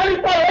huis, en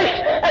die paleis,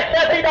 ek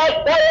sê die daar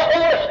baie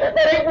ouers,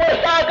 maar die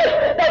oorzaak is,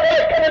 dat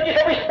hulle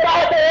kindertjies op die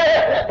straat hê,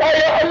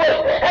 baie ouers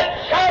het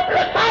saad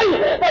gesaai,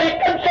 maar die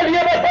kind se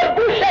lewe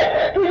verwoes het,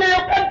 toe jy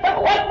jou kind van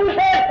God moes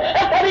hê,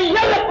 en van die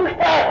Here moes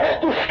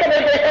praat, toe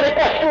skinder jy van die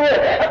pastoor,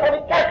 en van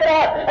die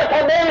kerkraad, en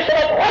van mense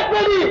wat God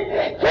wil nie,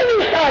 jy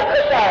nie saad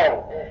gesaai,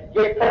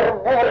 jy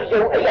vermoor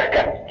jou eie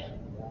kind,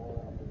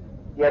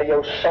 deur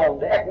jou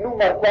sonde. Ek noem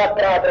maar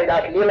kwaadpraterij,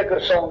 dat is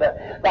leliker sonde,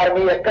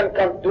 waarmee jy kind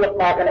kan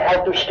doodmaak en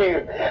hel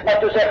toestuur. Maar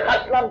toe sy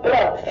gasland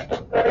brand,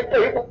 toe hy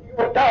die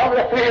Jordaan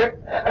gevier,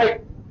 en hy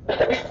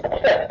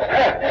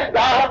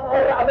daar,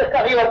 anders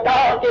kan die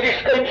Jordaan deur die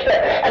skuinste,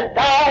 en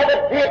daar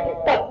het weet die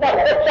pad na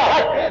God se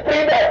hart,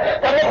 vriende,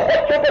 wanneer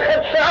God jou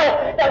begin slaan,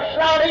 dan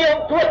slaan hy jou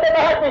om dood te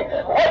maak nie,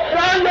 God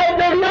slaan jou om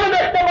jou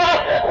lewendig te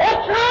maak,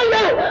 God slaan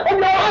jou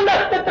om jou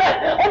aandag te trek,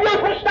 om jou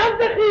verstand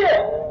te gee,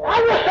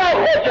 anders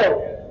sal God jou.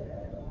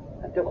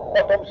 En toe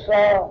God hom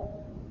slaan,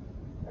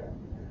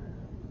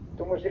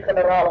 toe moes die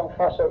generaal hom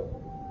vashou,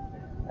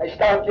 hy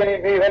staan teen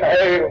die muur en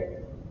huil,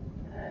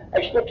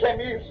 hy steek sy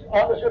muur,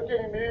 anders op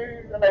teen die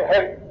muur en hy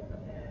huil,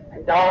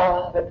 en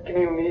David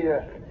kniel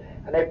neer,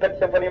 en hy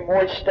bid van die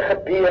mooiste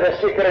gebede,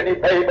 seker in die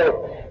Bybel,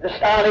 dit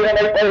staan hier in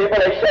die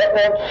Bybel, hy sê,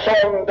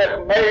 ontsondig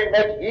my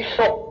met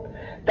hyssop,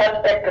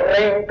 dat ek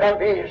rein kan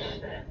wees,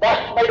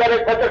 Was my dat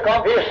ek bitter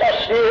kan wees as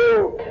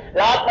sneeuw.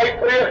 Laat my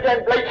vreugde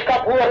en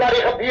blydskap hoor na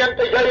die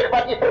gebeente juig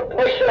wat u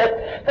verpleisel het.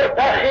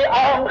 Verberg die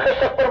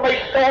aangesig vir my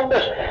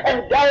sondes en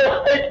delg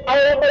uit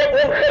al my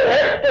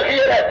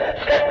ongerechtighede.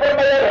 Skep vir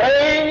my 'n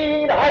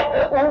rein hart,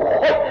 o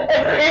God,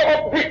 en gee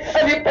opnuut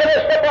in die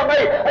binneste van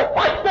my 'n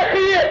vaste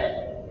gees.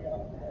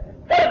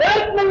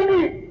 Verwerp my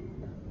nie.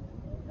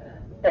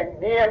 En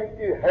neem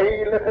u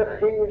heilige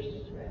gees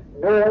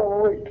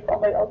nooit van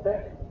my af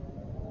weg.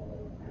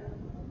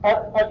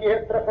 As jy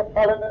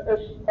teruggevallene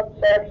is, dan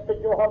sê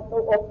jou hand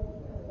nou op.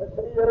 En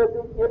sê, Here,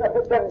 doen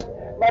enige ding,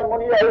 maar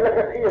moenie die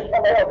heilige gees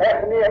van my af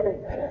wegneem nie.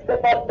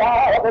 Dit was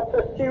Dawid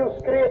se siel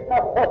skreeu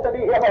na God in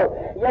die hemel.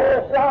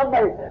 Here, slaan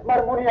my,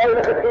 maar moenie die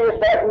heilige gees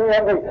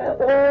wegneem nie.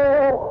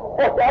 O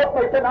God, help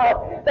my te naam,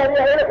 dat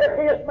die heilige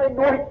gees my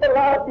nooit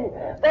verlaat nie.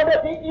 Want dit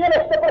is die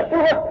enigste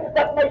persoon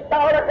wat my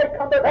saligheid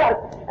kan bewerk.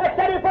 Ek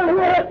sê die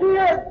verlore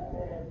seun,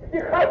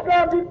 die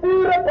gasland, die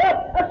pure God,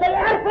 is sy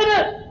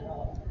erfenis.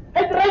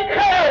 Hy het ryk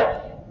geërf.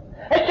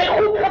 Hy het sy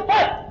goed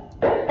gevat.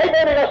 Hy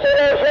wil nie na sy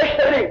oors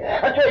luister nie.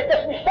 En toe hy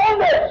dis nie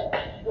sondes.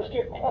 Dus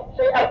die God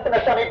sy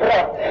erfenis aan die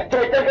brand.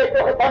 Toe hy dink hy het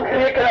nog 'n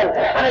bankrekening.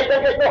 En hy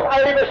dink hy het nog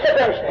al die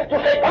besittings. Toe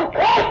sy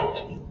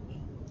bankrot.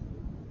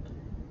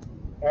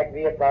 Ek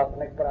weet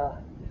waarvan ek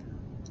praat.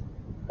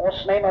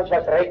 Ons Snymans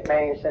was ryk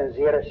mense in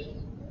Ceres.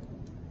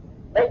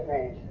 Ryk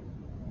mense.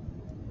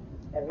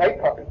 En my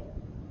papi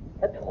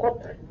het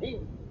God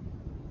gedien.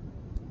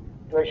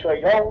 Toe hy so 'n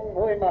jong,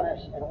 mooi man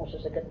is, en ons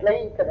is 'n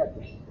klein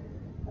kindertjies.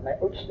 En my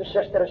oudste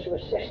suster is so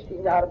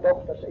 16 jaar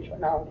dogter, sy is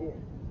vanaand hier.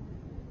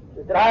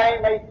 So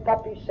draai my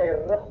papi sy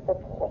rug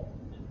op God.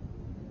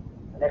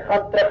 En hy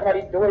gaan terug na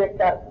die dooie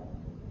kerk.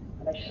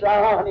 En hy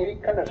slaan hierdie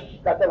kinders,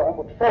 dat hulle hom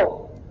moet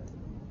volg.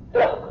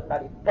 Terug na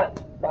die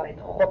pad waar het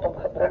God hom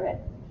gebring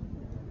het.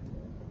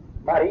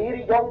 Maar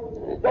hierdie jong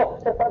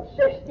dogter van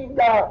 16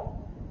 jaar,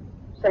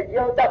 sy het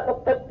heel dag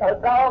geput, haar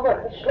kamer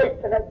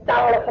gesluit en in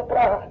tale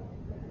gepraat.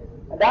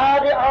 En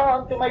daardie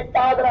aand toe my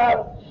vader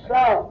haar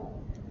slaan,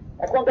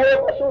 ek kon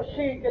daar ook so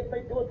siek, het my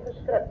dood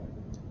geskrik.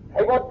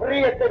 Hy word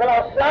breed, hy wil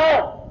haar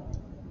slaan.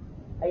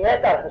 Hy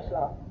het haar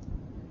geslaan.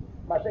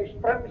 Maar sy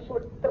spring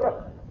so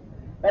terug,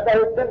 met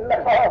haar dun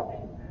lichaam,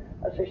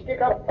 en sy steek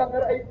haar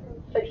vinger uit,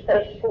 sy sê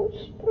so,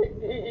 spreek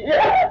die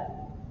Here.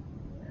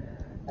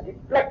 En die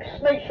plek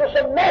sny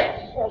soos 'n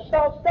mes, ons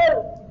staan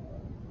stil.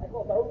 Ek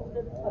onthou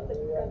dit as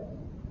ek kan.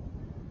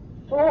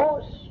 So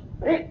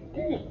spreek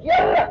die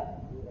Here.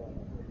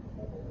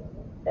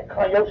 Ek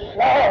gaan jou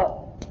slaan,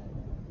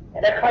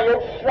 en ek gaan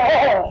jou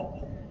slaan,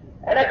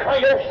 en ek gaan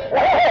jou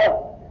slaan,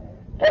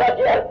 totdat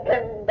jy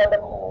erken dat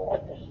ek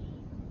God is.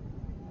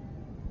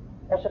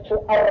 Ons het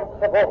so arm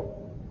geword,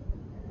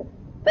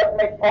 dat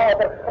my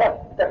vader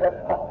grafte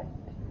gegaan het.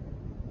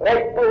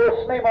 Ryk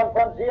Snyman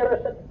van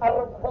Ceres het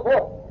arm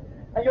geword,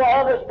 in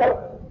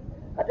Johannesburg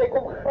het hy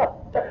kom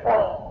grafte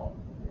graaf,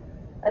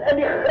 en in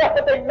die graf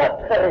het hy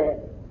nat gereen.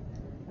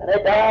 En hy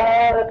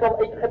daar het hom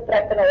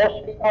uitgetrek in 'n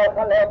hospitaal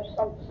gaan lê op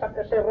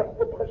sandsakke sy rug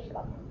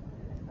opgeslag.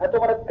 Het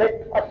hom in 'n bed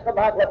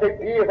vasgemaak wat hy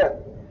bewe.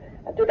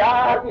 En toe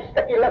daar die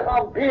stukkie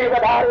liggaam bewe,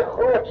 daar die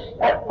groot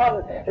sterk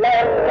man lê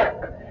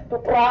ruk. Toe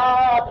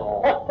praat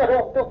God met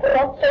hom, toe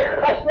brand sy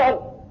gasland.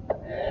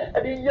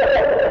 En die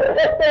Here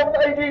red hom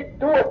uit die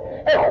dood.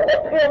 En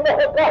God gee hom nog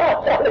 'n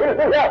kans,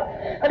 halleluja.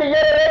 En die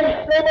Here red die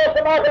Snymans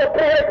en maak hulle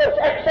predikers.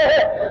 Ek sê,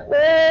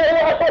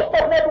 as ons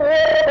toch net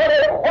hoor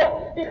van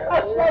God, die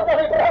gasland aan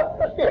die brand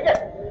gesteek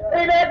het.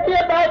 En ek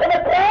weet daar van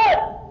het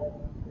praat.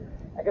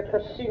 Ek het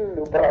gesien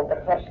hoe brand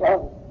 'n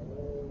gasland.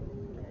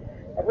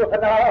 Ek wil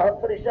vanavond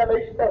vir die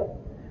luister.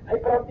 Hy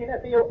brand nie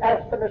net in jou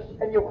erfenis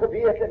en jou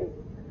gewete nie.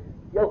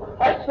 Jou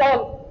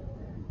gasland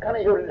kan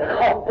in jou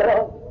liggaam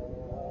brand.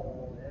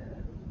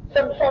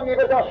 Samson, jy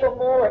was daar so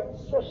mooi,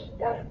 so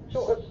sterk, so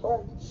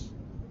gezond.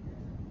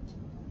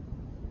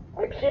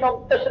 Ek sien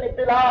hom tussen die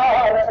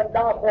pilare en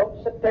Dagon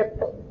se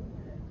tempel.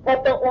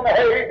 Wat 'n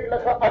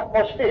onheilige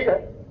atmosfeer.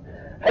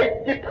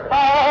 Hy diep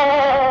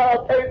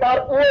gaat, hy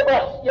daar oor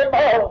was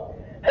eenmaal.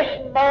 Hy's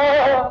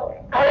maar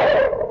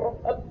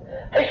arm,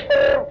 hy's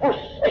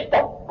verwoes, hy's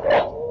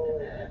bankrot.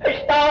 Hy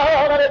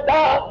staan aan 'n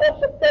Dagon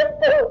se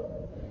tempel.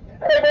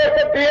 Hy word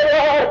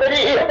gebeer by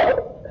die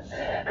hemel.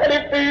 En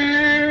die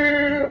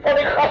vuur van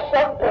die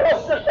gasland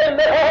brand sy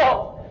liggaam.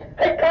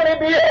 Hy kan nie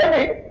meer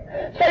nie.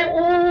 Sy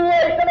oë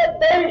is in 'n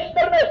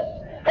duisternis.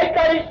 Hy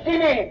kan nie sien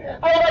nie.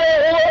 Al wat hy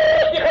hoor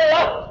is die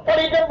gelach van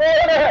die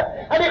demone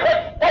en die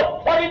gespot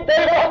van die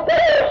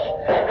duivels.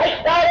 Hy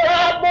staan in 'n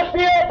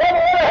atmosfeer van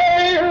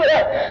onheil.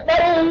 Maar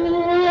daar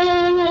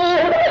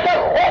is 'n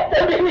God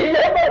in die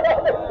hemel.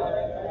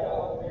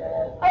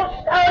 Al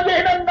staan jy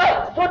in 'n nag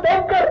so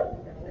donker,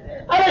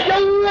 en as jy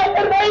oë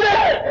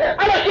verwyder,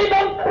 en as jy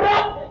dan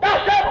krap, daar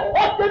is 'n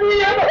God in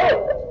die hemel.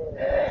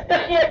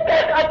 Dis nie 'n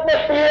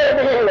kerkatmosfeer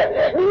nie.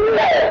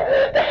 Nee,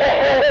 dis 'n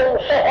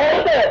helse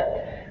horde.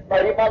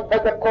 Maar die man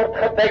het 'n kort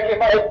gebekkie,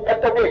 maar hy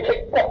put hom met sy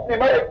kop nie,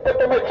 maar hy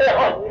put hom met sy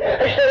hand.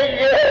 Hy sê,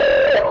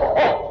 Here,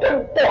 God,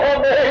 denk toch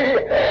aan my.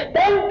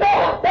 Denk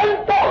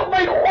toch,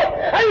 my God.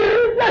 Hy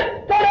roep net,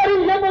 totdat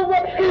die hemel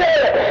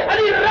opskeer, en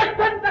die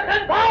rukpunt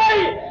begin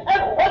vaai.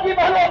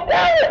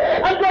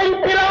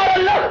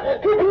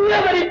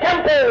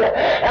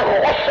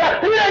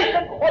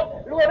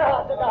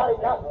 praat in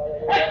daardie dag.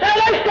 Ek sê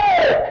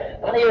luister,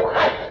 wanneer jou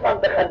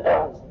gasland begin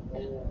brand,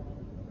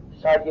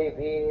 sal jy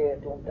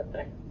weet om te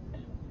bid.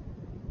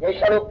 Jy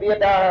sal ook weet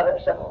daar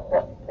is 'n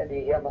God in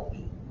die hemel.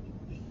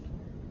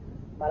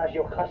 Maar as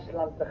jou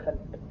gasland begin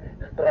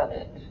brand,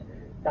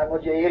 dan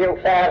moet jy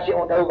hierdie versie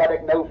onthou wat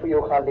ek nou vir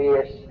jou gaan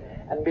lees.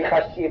 In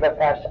Micha 7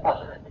 vers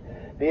 8.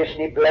 Wees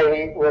nie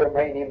bly oor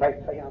my nie, my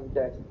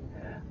vyande.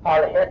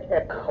 Al het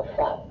ek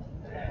geval,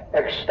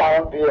 ek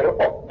staan weer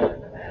op.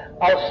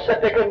 Al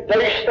sit ek in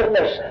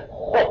duisternis,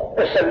 God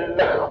is 'n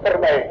lig vir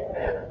my.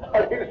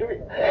 Halleluja.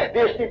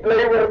 Wees nie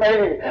bly oor my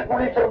nie,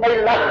 moenie vir my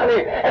lag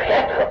nie. Ek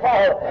het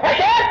geval, ek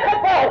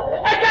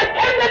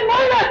herken dit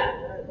moeilik.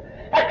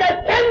 Ek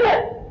herken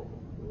dit.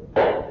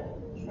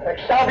 Ek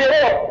staan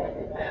weer op.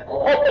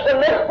 God is 'n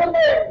lig vir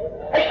my.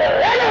 Hy is 'n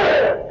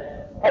redder.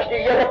 As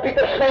die Here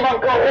Pieter Snyman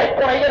kan red,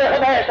 kan hy enige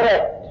mens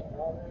red.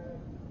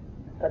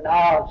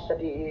 Vanaand sit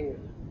hy hier.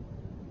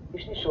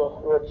 Is nie so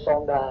 'n groot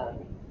sondaar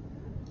nie,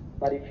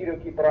 maar die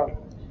vuurtjie brand.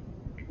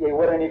 Jy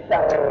hoor in die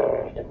verte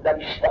dat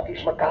die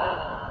stokkies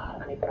mekaar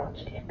aan die brand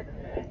steek.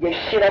 Jy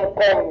sien hom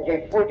kom,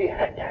 jy voel die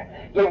hitte,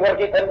 jy hoor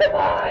die winde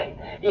waai.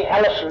 Die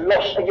hel is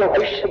los in jou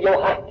huis, in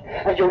jou hart,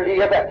 in jou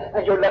lewe,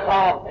 in jou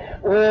liggaam.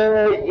 O,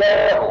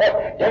 Here God,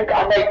 dink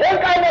aan my.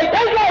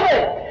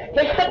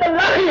 Jy sit en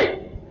lag hier.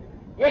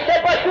 Jy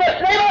sê Pastoor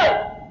Snyman.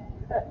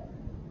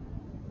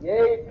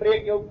 Jy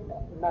preek jou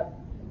nat.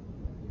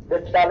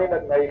 Dit sal nie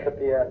met my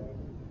gebeur nie.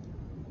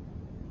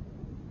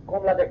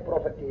 Kom laat ek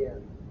profeteer.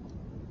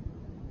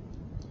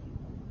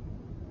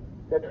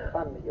 Dit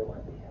gaan met jou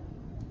gebeur.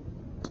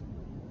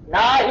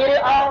 Na hierdie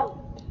aand,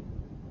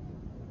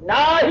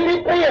 na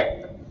hierdie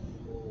preek,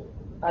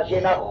 as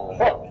jy na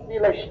God nie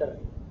luister,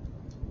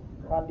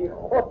 gaan die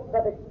God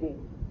wat ek dien,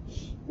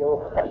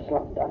 jou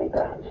gasland aan die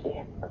brand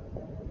steek.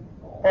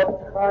 God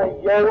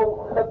gaan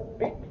jou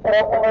gebied vir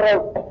 'n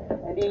onderhoud,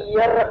 en die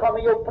Here gaan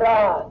met jou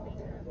praat.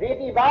 Weet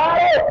jy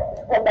waarom?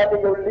 Omdat hy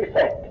jou lief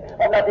het,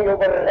 omdat hy jou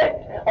bered,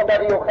 omdat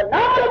hy jou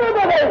genade wil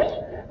bewys.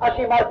 As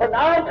jy maar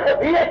vanaand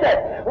geweet het,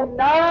 hoe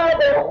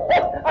nader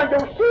God aan jou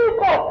siel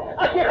kom,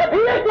 as jy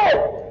geweet het,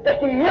 dis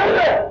die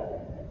Here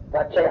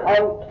wat sy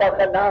hand van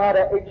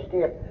genade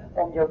uitsteek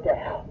om jou te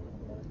help.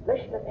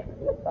 Luister, ek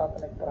weet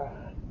waarvan ek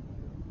praat.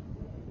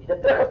 Is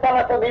 'n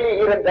teruggevallen familie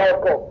hier in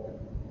Welkom.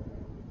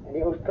 En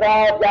die ou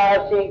 12 jaar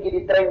seentjie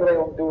die trein ry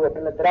om dood,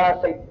 en hulle dra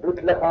sy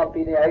bloedliggaam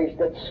in die huis,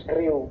 dit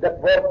skreeu, dit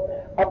word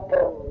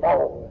amper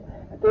mal.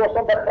 Toe ons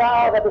hom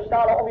begrawe, toe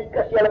staan om die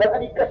kussie, hulle wil in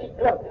die kussie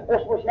klim,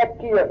 ons moes net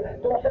keer.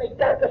 Toe ons in die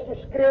kerk is, toe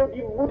skreeu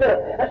die moeder,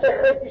 en sy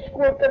gryp die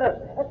skoonkinders,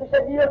 en sy sê,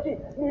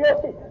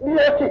 Neersie,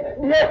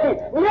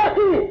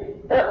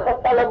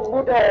 teruggevalle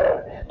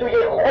moeder, toe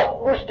jy God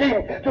moes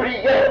dien, toe die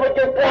Here met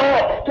jou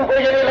praat, toe wil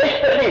jy nie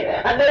luister nie,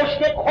 en nou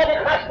steek God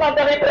die gasland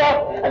aan die brand,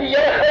 en die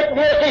Here gryp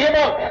Neersie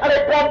hemel, en hy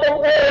brand hom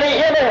oor in die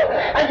hemel,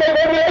 en jy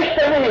wil nie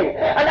luister nie,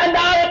 en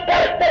daar het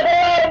kerk te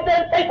verwaard,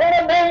 en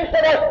 500 mense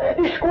was,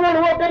 die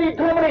skoolhoof en die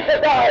dominees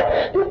is daar,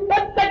 toe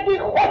bid ek die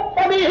God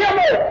van die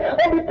hemel,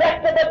 om die plek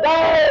te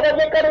bedaar,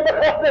 want jy kan die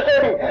begrafnis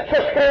hoor nie, so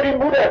skreeu die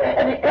moeder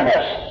en die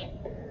kinders,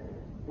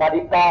 maar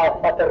die pa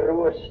vat 'n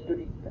roos toe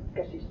die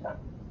kussie sak,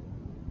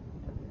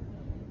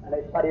 en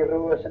hy vat die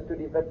roos en toe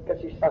die wit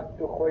kussie sak,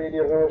 toe gooi hy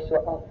die roos so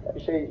af, hy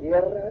sê,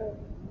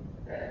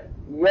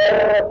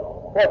 Here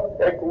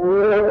God, ek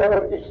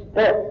hoor die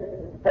stem,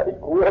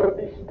 ek hoor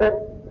die stem,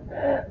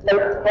 my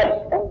gas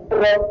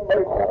ontbrand,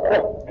 my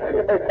God,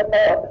 gee my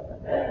genade.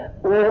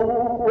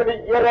 O,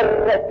 die Here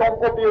red hom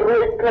op die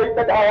rooi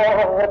kruite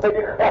daar by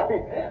die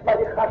grafie, maar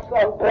die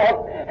gasland brand.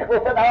 Ek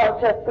wil vanaand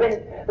sê,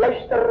 vriend,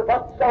 luister,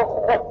 wat sal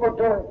God moet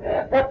doen?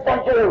 Wat sal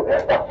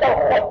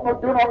God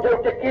moet doen om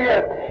jou te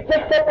keer? Jy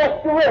sê,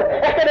 Pastoor,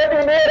 ek het dit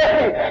nie nodig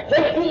nie. Jy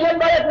is die een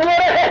wat het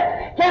nodig het.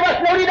 Jy was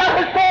nou die dag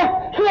gezond,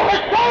 so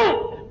gezond.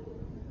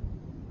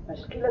 En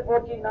skielik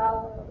word jy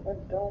na en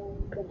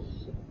donk en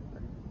siek.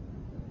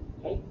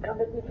 Jy kan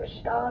dit nie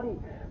verstaan nie,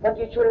 want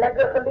jy het so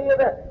lekker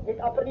gelewe, jy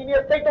het amper nie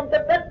meer tyd om te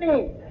bid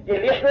nie, jy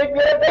lees nooit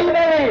meer 'n Bybel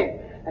nie,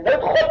 en nou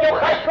het God jou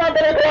gasland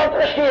in die brand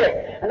gesteek,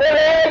 en nou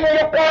lê jy in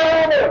jou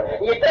kamer,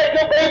 en jy trek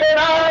jou Bybel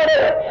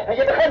nader, en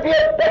jy begin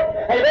weer bid,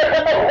 en jy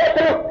begin na God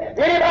roep,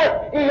 weet jy wat,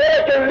 die Here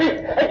het jou lief,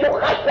 het jou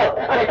gasland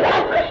aan die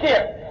brand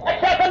gesteek. Ek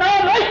sê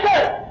vanaand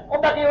luister,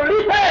 omdat jy jou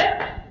lief het.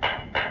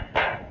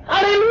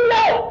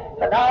 Halleluja!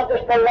 Vanaand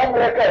is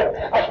belangriker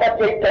as wat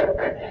jy dink.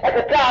 Ek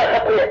het klaar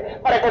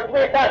gepreek, maar ek wil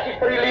 2 versies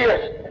vir u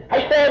lees. Hy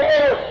sê in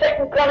Engels,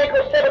 2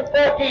 Chronicles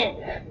 7:14,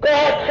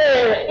 God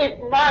says, if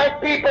my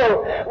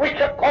people,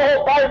 which are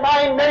called by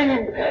my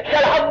name,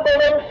 shall humble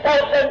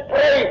themselves and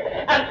pray,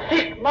 and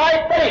seek my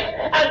face,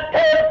 and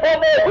turn from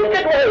their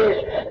wicked ways,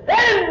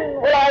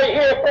 then will I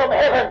hear from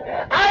heaven,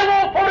 I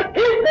will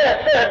forgive their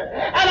sin,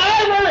 and I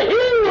will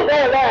heal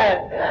their land.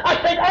 As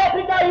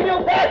Suid-Afrika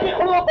hierdie versie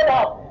glo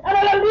vanaf, en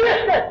hulle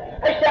lees dit,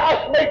 hy sê,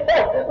 as my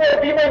volk, oor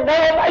wie my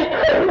naam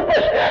uitgeroep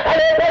is,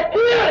 hulle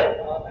bekeer,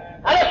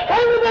 hulle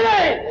sonde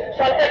bely,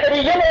 sal ek in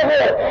die hemel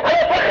hoor,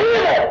 hulle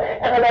vergewe,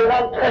 en hulle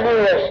land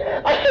genees.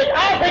 As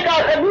Suid-Afrika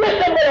genees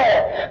wil,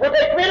 want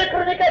hy 2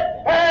 Kronieke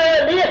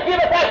lees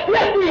 7 vers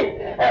 14,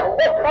 en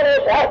God gaan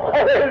ons help,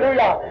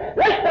 halleluja.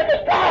 Luister, ek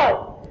is klaar.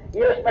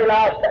 Hier is my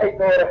laaste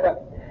uitnodiging.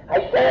 Hy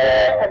sê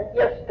in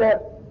 1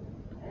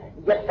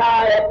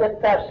 Jesaja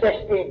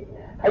 1:16,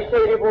 hy sê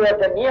die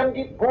woorde, neem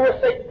die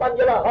boosheid van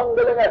julle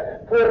handelinge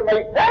voor my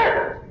weg.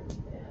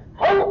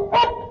 Hou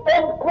op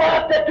om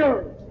kwaad te doen.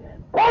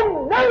 Kom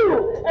nou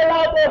en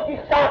laat ons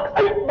die saak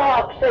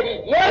uitmaak, sê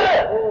die Here.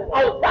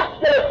 Al was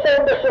julle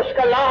sonde soos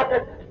gelaat,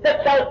 dit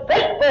sal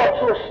wit word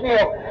soos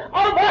sneeuw.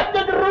 Al was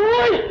dit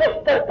rooi soos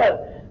purper,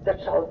 dit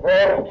sal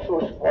word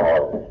soos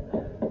wol.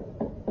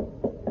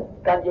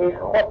 Kan jy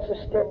God se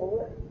stem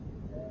hoor?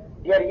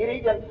 Deur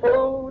hierdie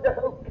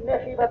eenvoudige ou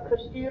kneggie wat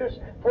gestuur is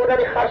voordat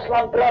die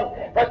garsland brand,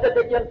 was dit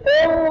 'n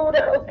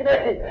eenvoudige ou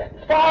kneggie,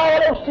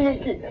 vaar ou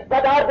seentjie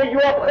wat daar by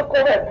Joab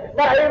gekom het,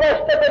 maar hy was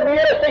te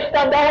meer as sy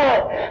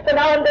standaard.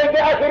 Vanaand dink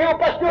jy, ag hierdie ou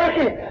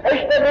pastoortjie,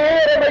 hy's te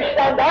meer as my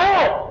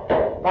standaard.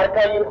 Maar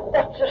kan jy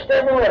God se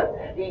stem hoor?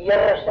 Die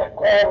Here sê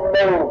kom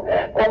nou,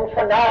 kom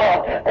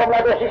vanaand, kom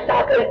laat ons die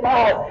saak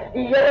uitmaak.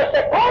 Die Here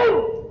sê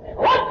kom,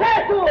 God sê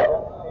so.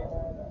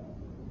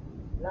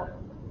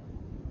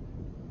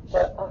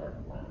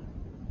 Veragbaar,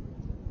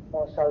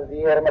 ons sal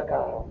weer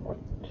mekaar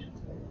ontmoet,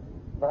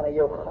 wanneer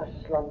jou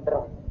gasland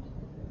brand,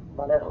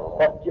 wanneer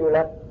God jou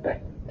laat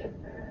bid.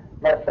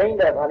 Maar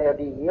vriende, wanneer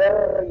die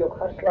Heer jou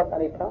gasland aan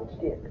die brand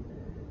steek,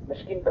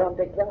 miskien brand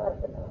ek jaar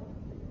vanavond,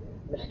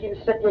 miskien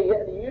sit jy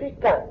hier in hierdie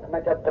kerk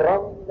met 'n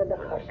brandende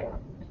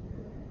gasland,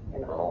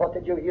 en God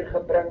het jou hier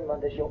gebring,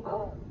 want dis jou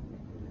aand,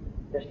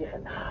 dis die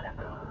genade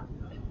aand.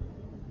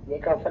 Jy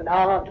kan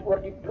vanavond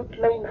oor die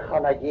bloedlyn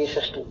gaan na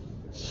Jesus toe,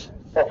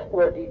 of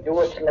oor die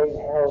doodslyn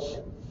hel.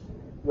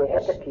 Jy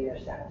het 'n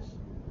keuse.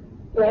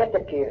 Jy het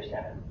 'n keuse.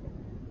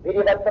 Weet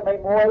jy wat vir my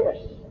mooi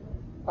is?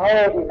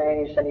 Al die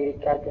mense in hierdie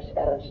kerk is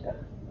ernstig.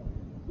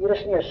 Hier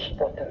is nie 'n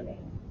spotter nie.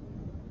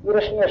 Hier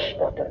is nie 'n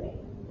spotter nie.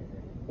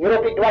 Hier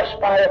op die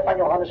dwarspaaie van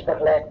Johannesburg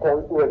lê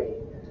koololie,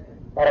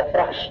 maar 'n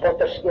vrag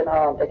spotters een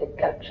aand uit 'n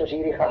kerk soos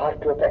hierdie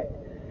gehardloop het.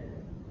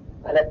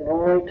 Hulle het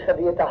nooit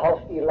geweet 'n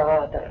halfuur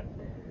later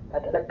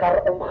dat hulle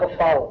kar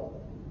omgeval.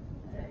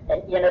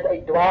 En een het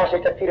uit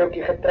dwaasheid 'n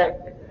vuurhoutjie getrek,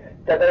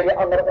 terwyl die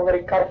ander onder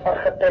die kar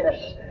vasgepen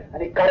is, en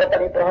die kar het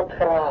aan die brand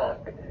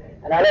geraak.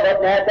 En hulle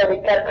wat net aan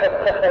die kerk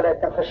gegiggel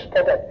het en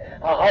gespot het,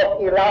 'n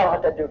halfuur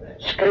later toe,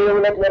 skreeu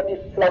hulle deur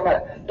die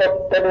vlamme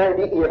tot binne in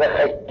die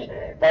ewigheid.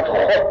 Want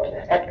God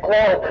het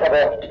kwaad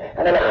geword,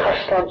 en hulle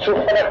gasland so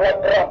vinnig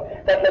laat brand,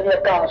 dat hulle nie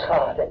 'n kans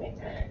gehad het nie.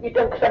 Ek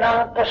dink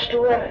vanaand,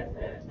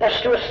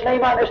 Pastoor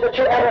Snyman, is dit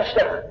so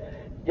ernstig?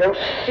 Jou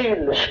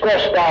siel is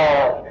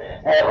kosbaar.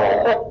 En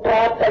God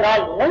praat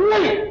vanaand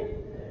mooi.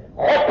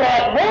 God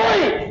praat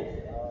mooi.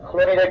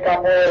 Glo nie dit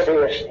kan mooi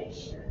wees nie.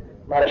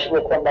 Maar is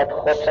ook omdat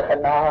God se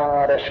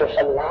genade soos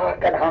 'n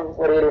laken hang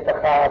oor hierdie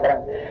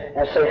vergadering.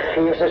 En sy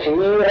Gees is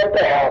hier om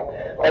te help.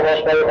 Kom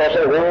ons by ons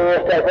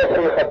hoofd, ek wil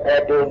vir u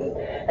gebed doen.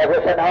 Ek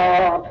wil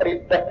vanaand vir u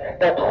bid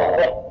dat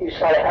God u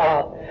sal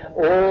help.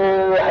 O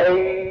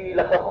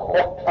heilige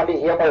God van die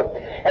hemel,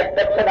 ek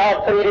bid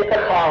vanaand vir hierdie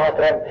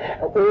vergadering.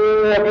 O,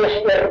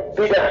 wees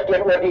eerbiedig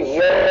teenoor die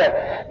Here.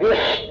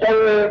 Wees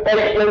stil,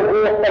 buig jou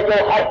hoofd met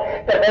jou hart,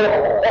 terwyl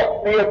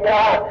God met jou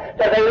praat,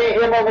 terwyl die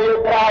hemel met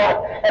jou praat.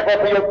 Ek wil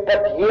vir jou bid,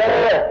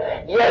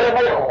 Here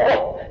my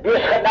God,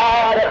 wees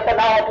genadig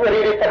vanaand oor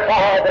hierdie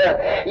vergadering.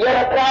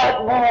 Here,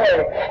 praat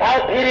mooi,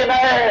 help hierdie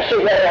mense,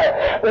 Here.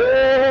 O,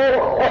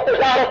 God, is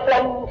daar 'n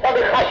vlam van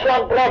die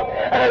gasland brand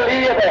in 'n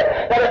lewe,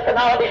 dat het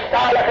vanaand die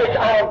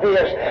zaligheidsaand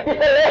wees, die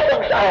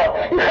verlossingsaand,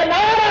 die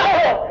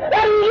genadeaand,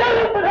 dat die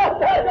Here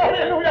vanaand,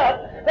 halleluja,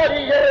 dat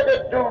die Here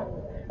dit doen,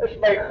 is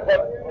my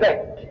gebed,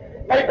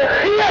 my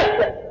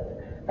begeerte,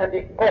 in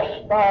die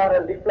kostbare,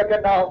 lieflike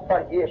naam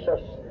van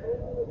Jesus.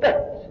 Dit,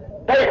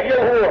 buig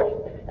jou hoofd.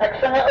 Ek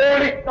sing 'n ou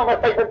lied, nommer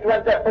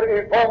 25, vir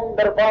u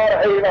wonderbare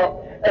heiland,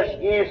 is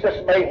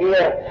Jesus my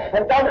Heer.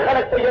 En dan gaan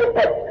ek vir jou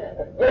bid.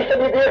 Jy sal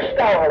nie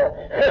weerskale,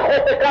 gee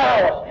God 'n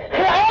kans,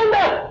 gee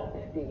aandag.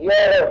 Die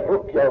Here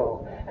roep jou,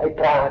 hy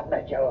praat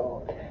met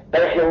jou.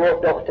 Buig jou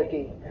hoofd,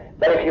 dogtertjie,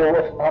 buig jou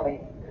hoofd, mami,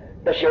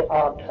 dis jou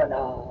aand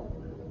vanaand.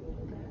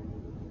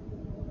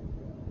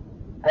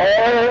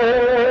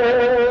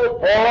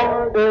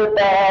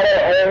 Wonderbare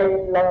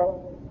heiland,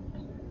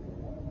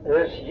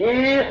 is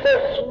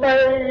Jesus my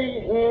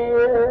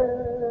Heer,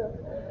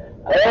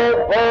 'n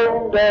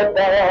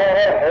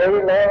wonderbare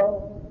heiland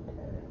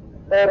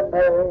vir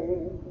my.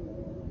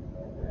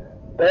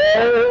 By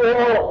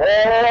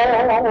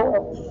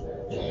God,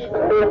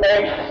 skreeu my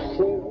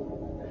siel,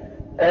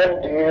 en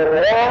die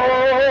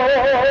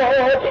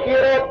raad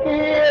hier op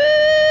die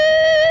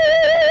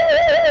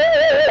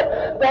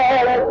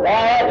waar het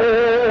water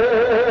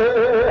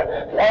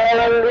van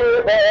een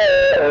liefde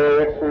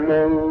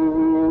uitvloeit.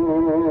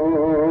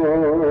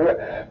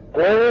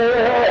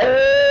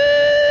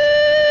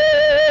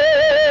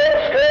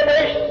 Skreeu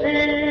my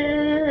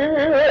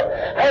siel,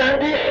 en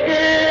die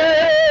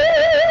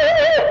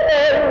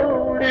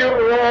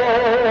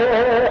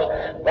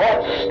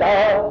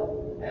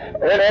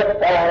in het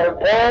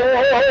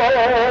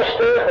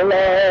verborgste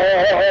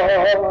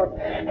land,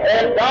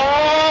 en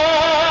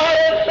daar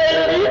is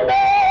een liefde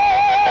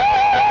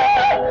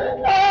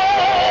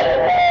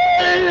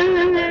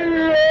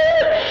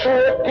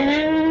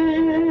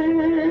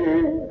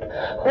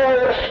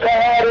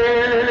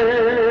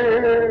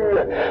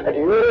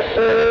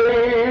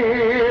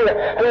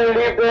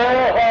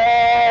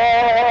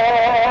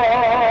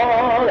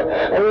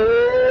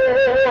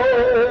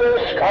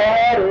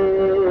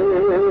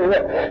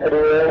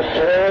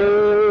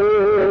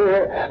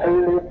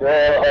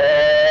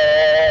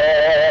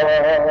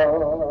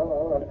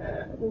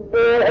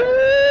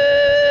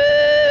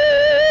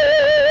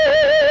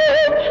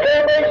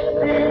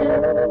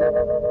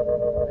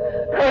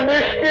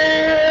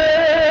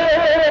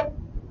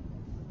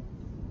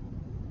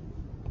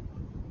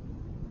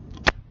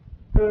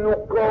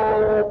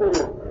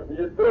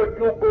Je trekt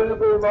je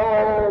Bijbel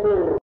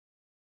nader.